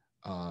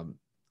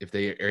 if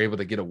they are able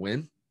to get a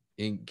win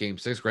in game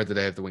 6? Granted,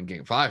 they have to win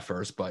game 5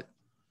 first, but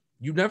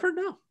you never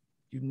know.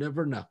 You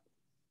never know.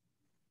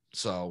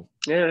 So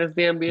yeah, it's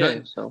the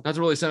NBA. Not to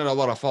really send out a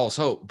lot of false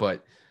hope,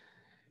 but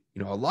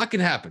a lot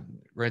can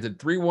happen. Granted,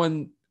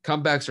 3-1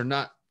 comebacks are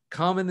not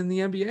common in the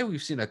NBA.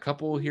 We've seen a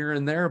couple here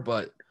and there,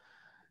 but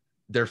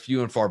they're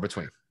few and far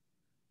between.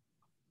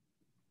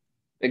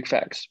 Big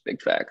facts.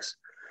 Big facts.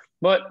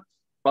 But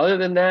other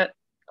than that,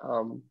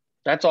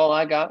 that's all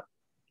I got.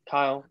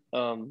 Kyle,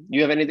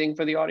 you have anything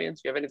for the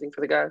audience? You have anything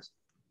for the guys?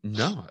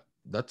 No,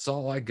 that's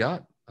all I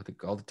got. I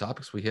think all the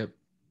topics we hit,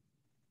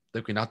 I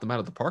think we knocked them out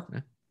of the park,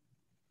 man.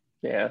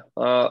 Yeah.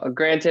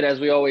 Granted, as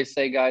we always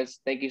say, guys,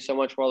 thank you so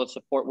much for all the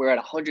support. We're at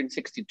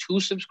 162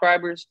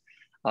 subscribers.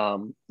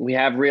 We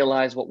have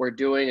realized what we're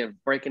doing and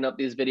breaking up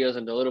these videos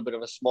into a little bit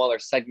of a smaller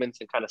segments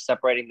and kind of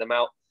separating them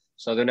out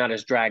so they're not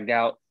as dragged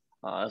out.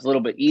 It's a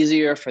little bit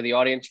easier for the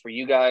audience, for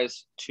you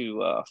guys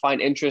to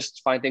find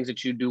interest, find things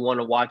that you do want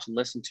to watch and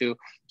listen to.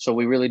 So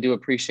we really do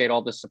appreciate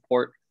all the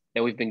support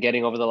that we've been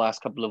getting over the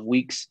last couple of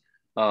weeks.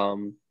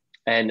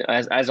 And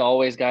as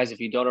always, guys, if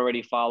you don't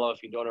already follow,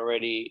 if you don't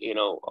already,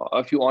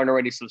 if you aren't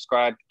already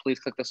subscribed, please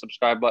click the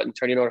subscribe button,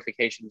 turn your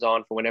notifications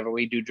on for whenever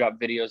we do drop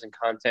videos and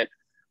content.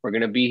 We're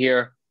going to be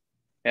here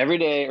every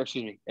day, or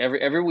excuse me,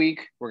 every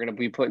week. We're going to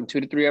be putting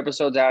 2 to 3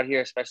 episodes out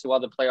here, especially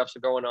while the playoffs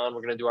are going on.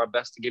 We're going to do our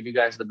best to give you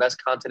guys the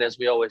best content as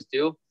we always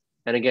do.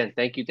 And again,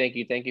 thank you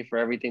for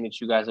everything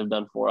that you guys have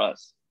done for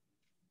us.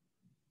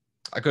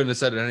 I couldn't have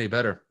said it any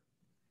better.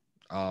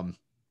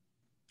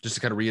 Just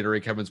to kind of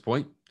reiterate Kevin's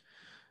point,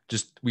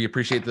 we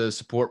appreciate the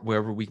support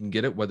wherever we can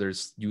get it, whether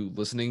it's you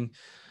listening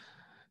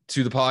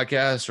to the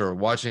podcast or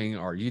watching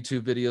our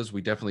YouTube videos.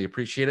 We definitely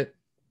appreciate it.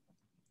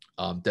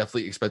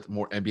 Definitely expect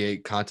more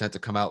NBA content to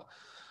come out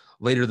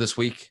later this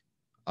week.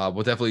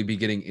 We'll definitely be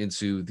getting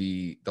into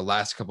the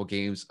last couple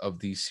games of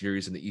the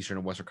series in the Eastern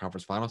and Western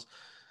Conference Finals.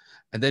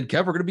 And then,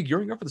 Kev, we're going to be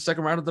gearing up for the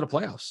second round of the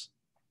playoffs.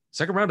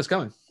 Second round is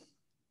coming.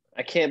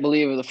 I can't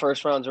believe the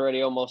first round's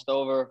already almost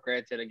over.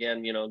 Granted,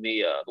 again,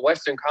 the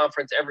Western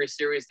Conference, every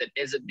series that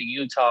isn't the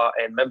Utah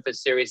and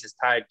Memphis series is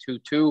tied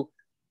 2-2.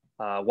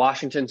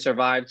 Washington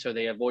survived, so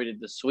they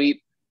avoided the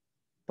sweep.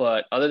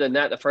 But other than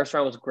that, the first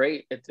round was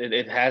great.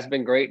 It has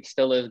been great,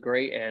 still is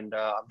great. And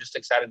I'm just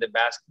excited that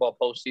basketball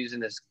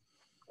postseason is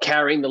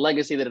carrying the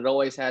legacy that it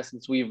always has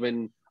since we've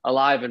been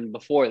alive and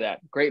before that.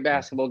 Great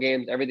basketball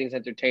games. Everything's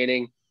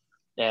entertaining.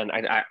 And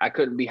I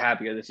couldn't be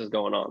happier this is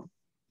going on.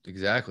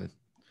 Exactly.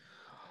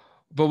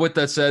 But with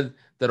that said,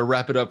 that'll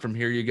wrap it up from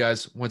here, you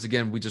guys. Once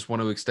again, we just want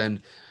to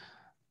extend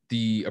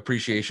the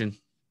appreciation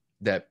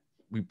that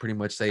we pretty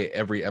much say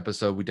every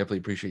episode. We definitely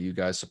appreciate you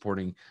guys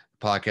supporting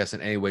the podcast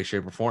in any way,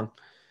 shape, or form.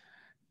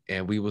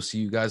 And we will see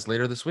you guys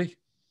later this week.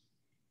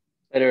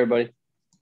 Later, everybody.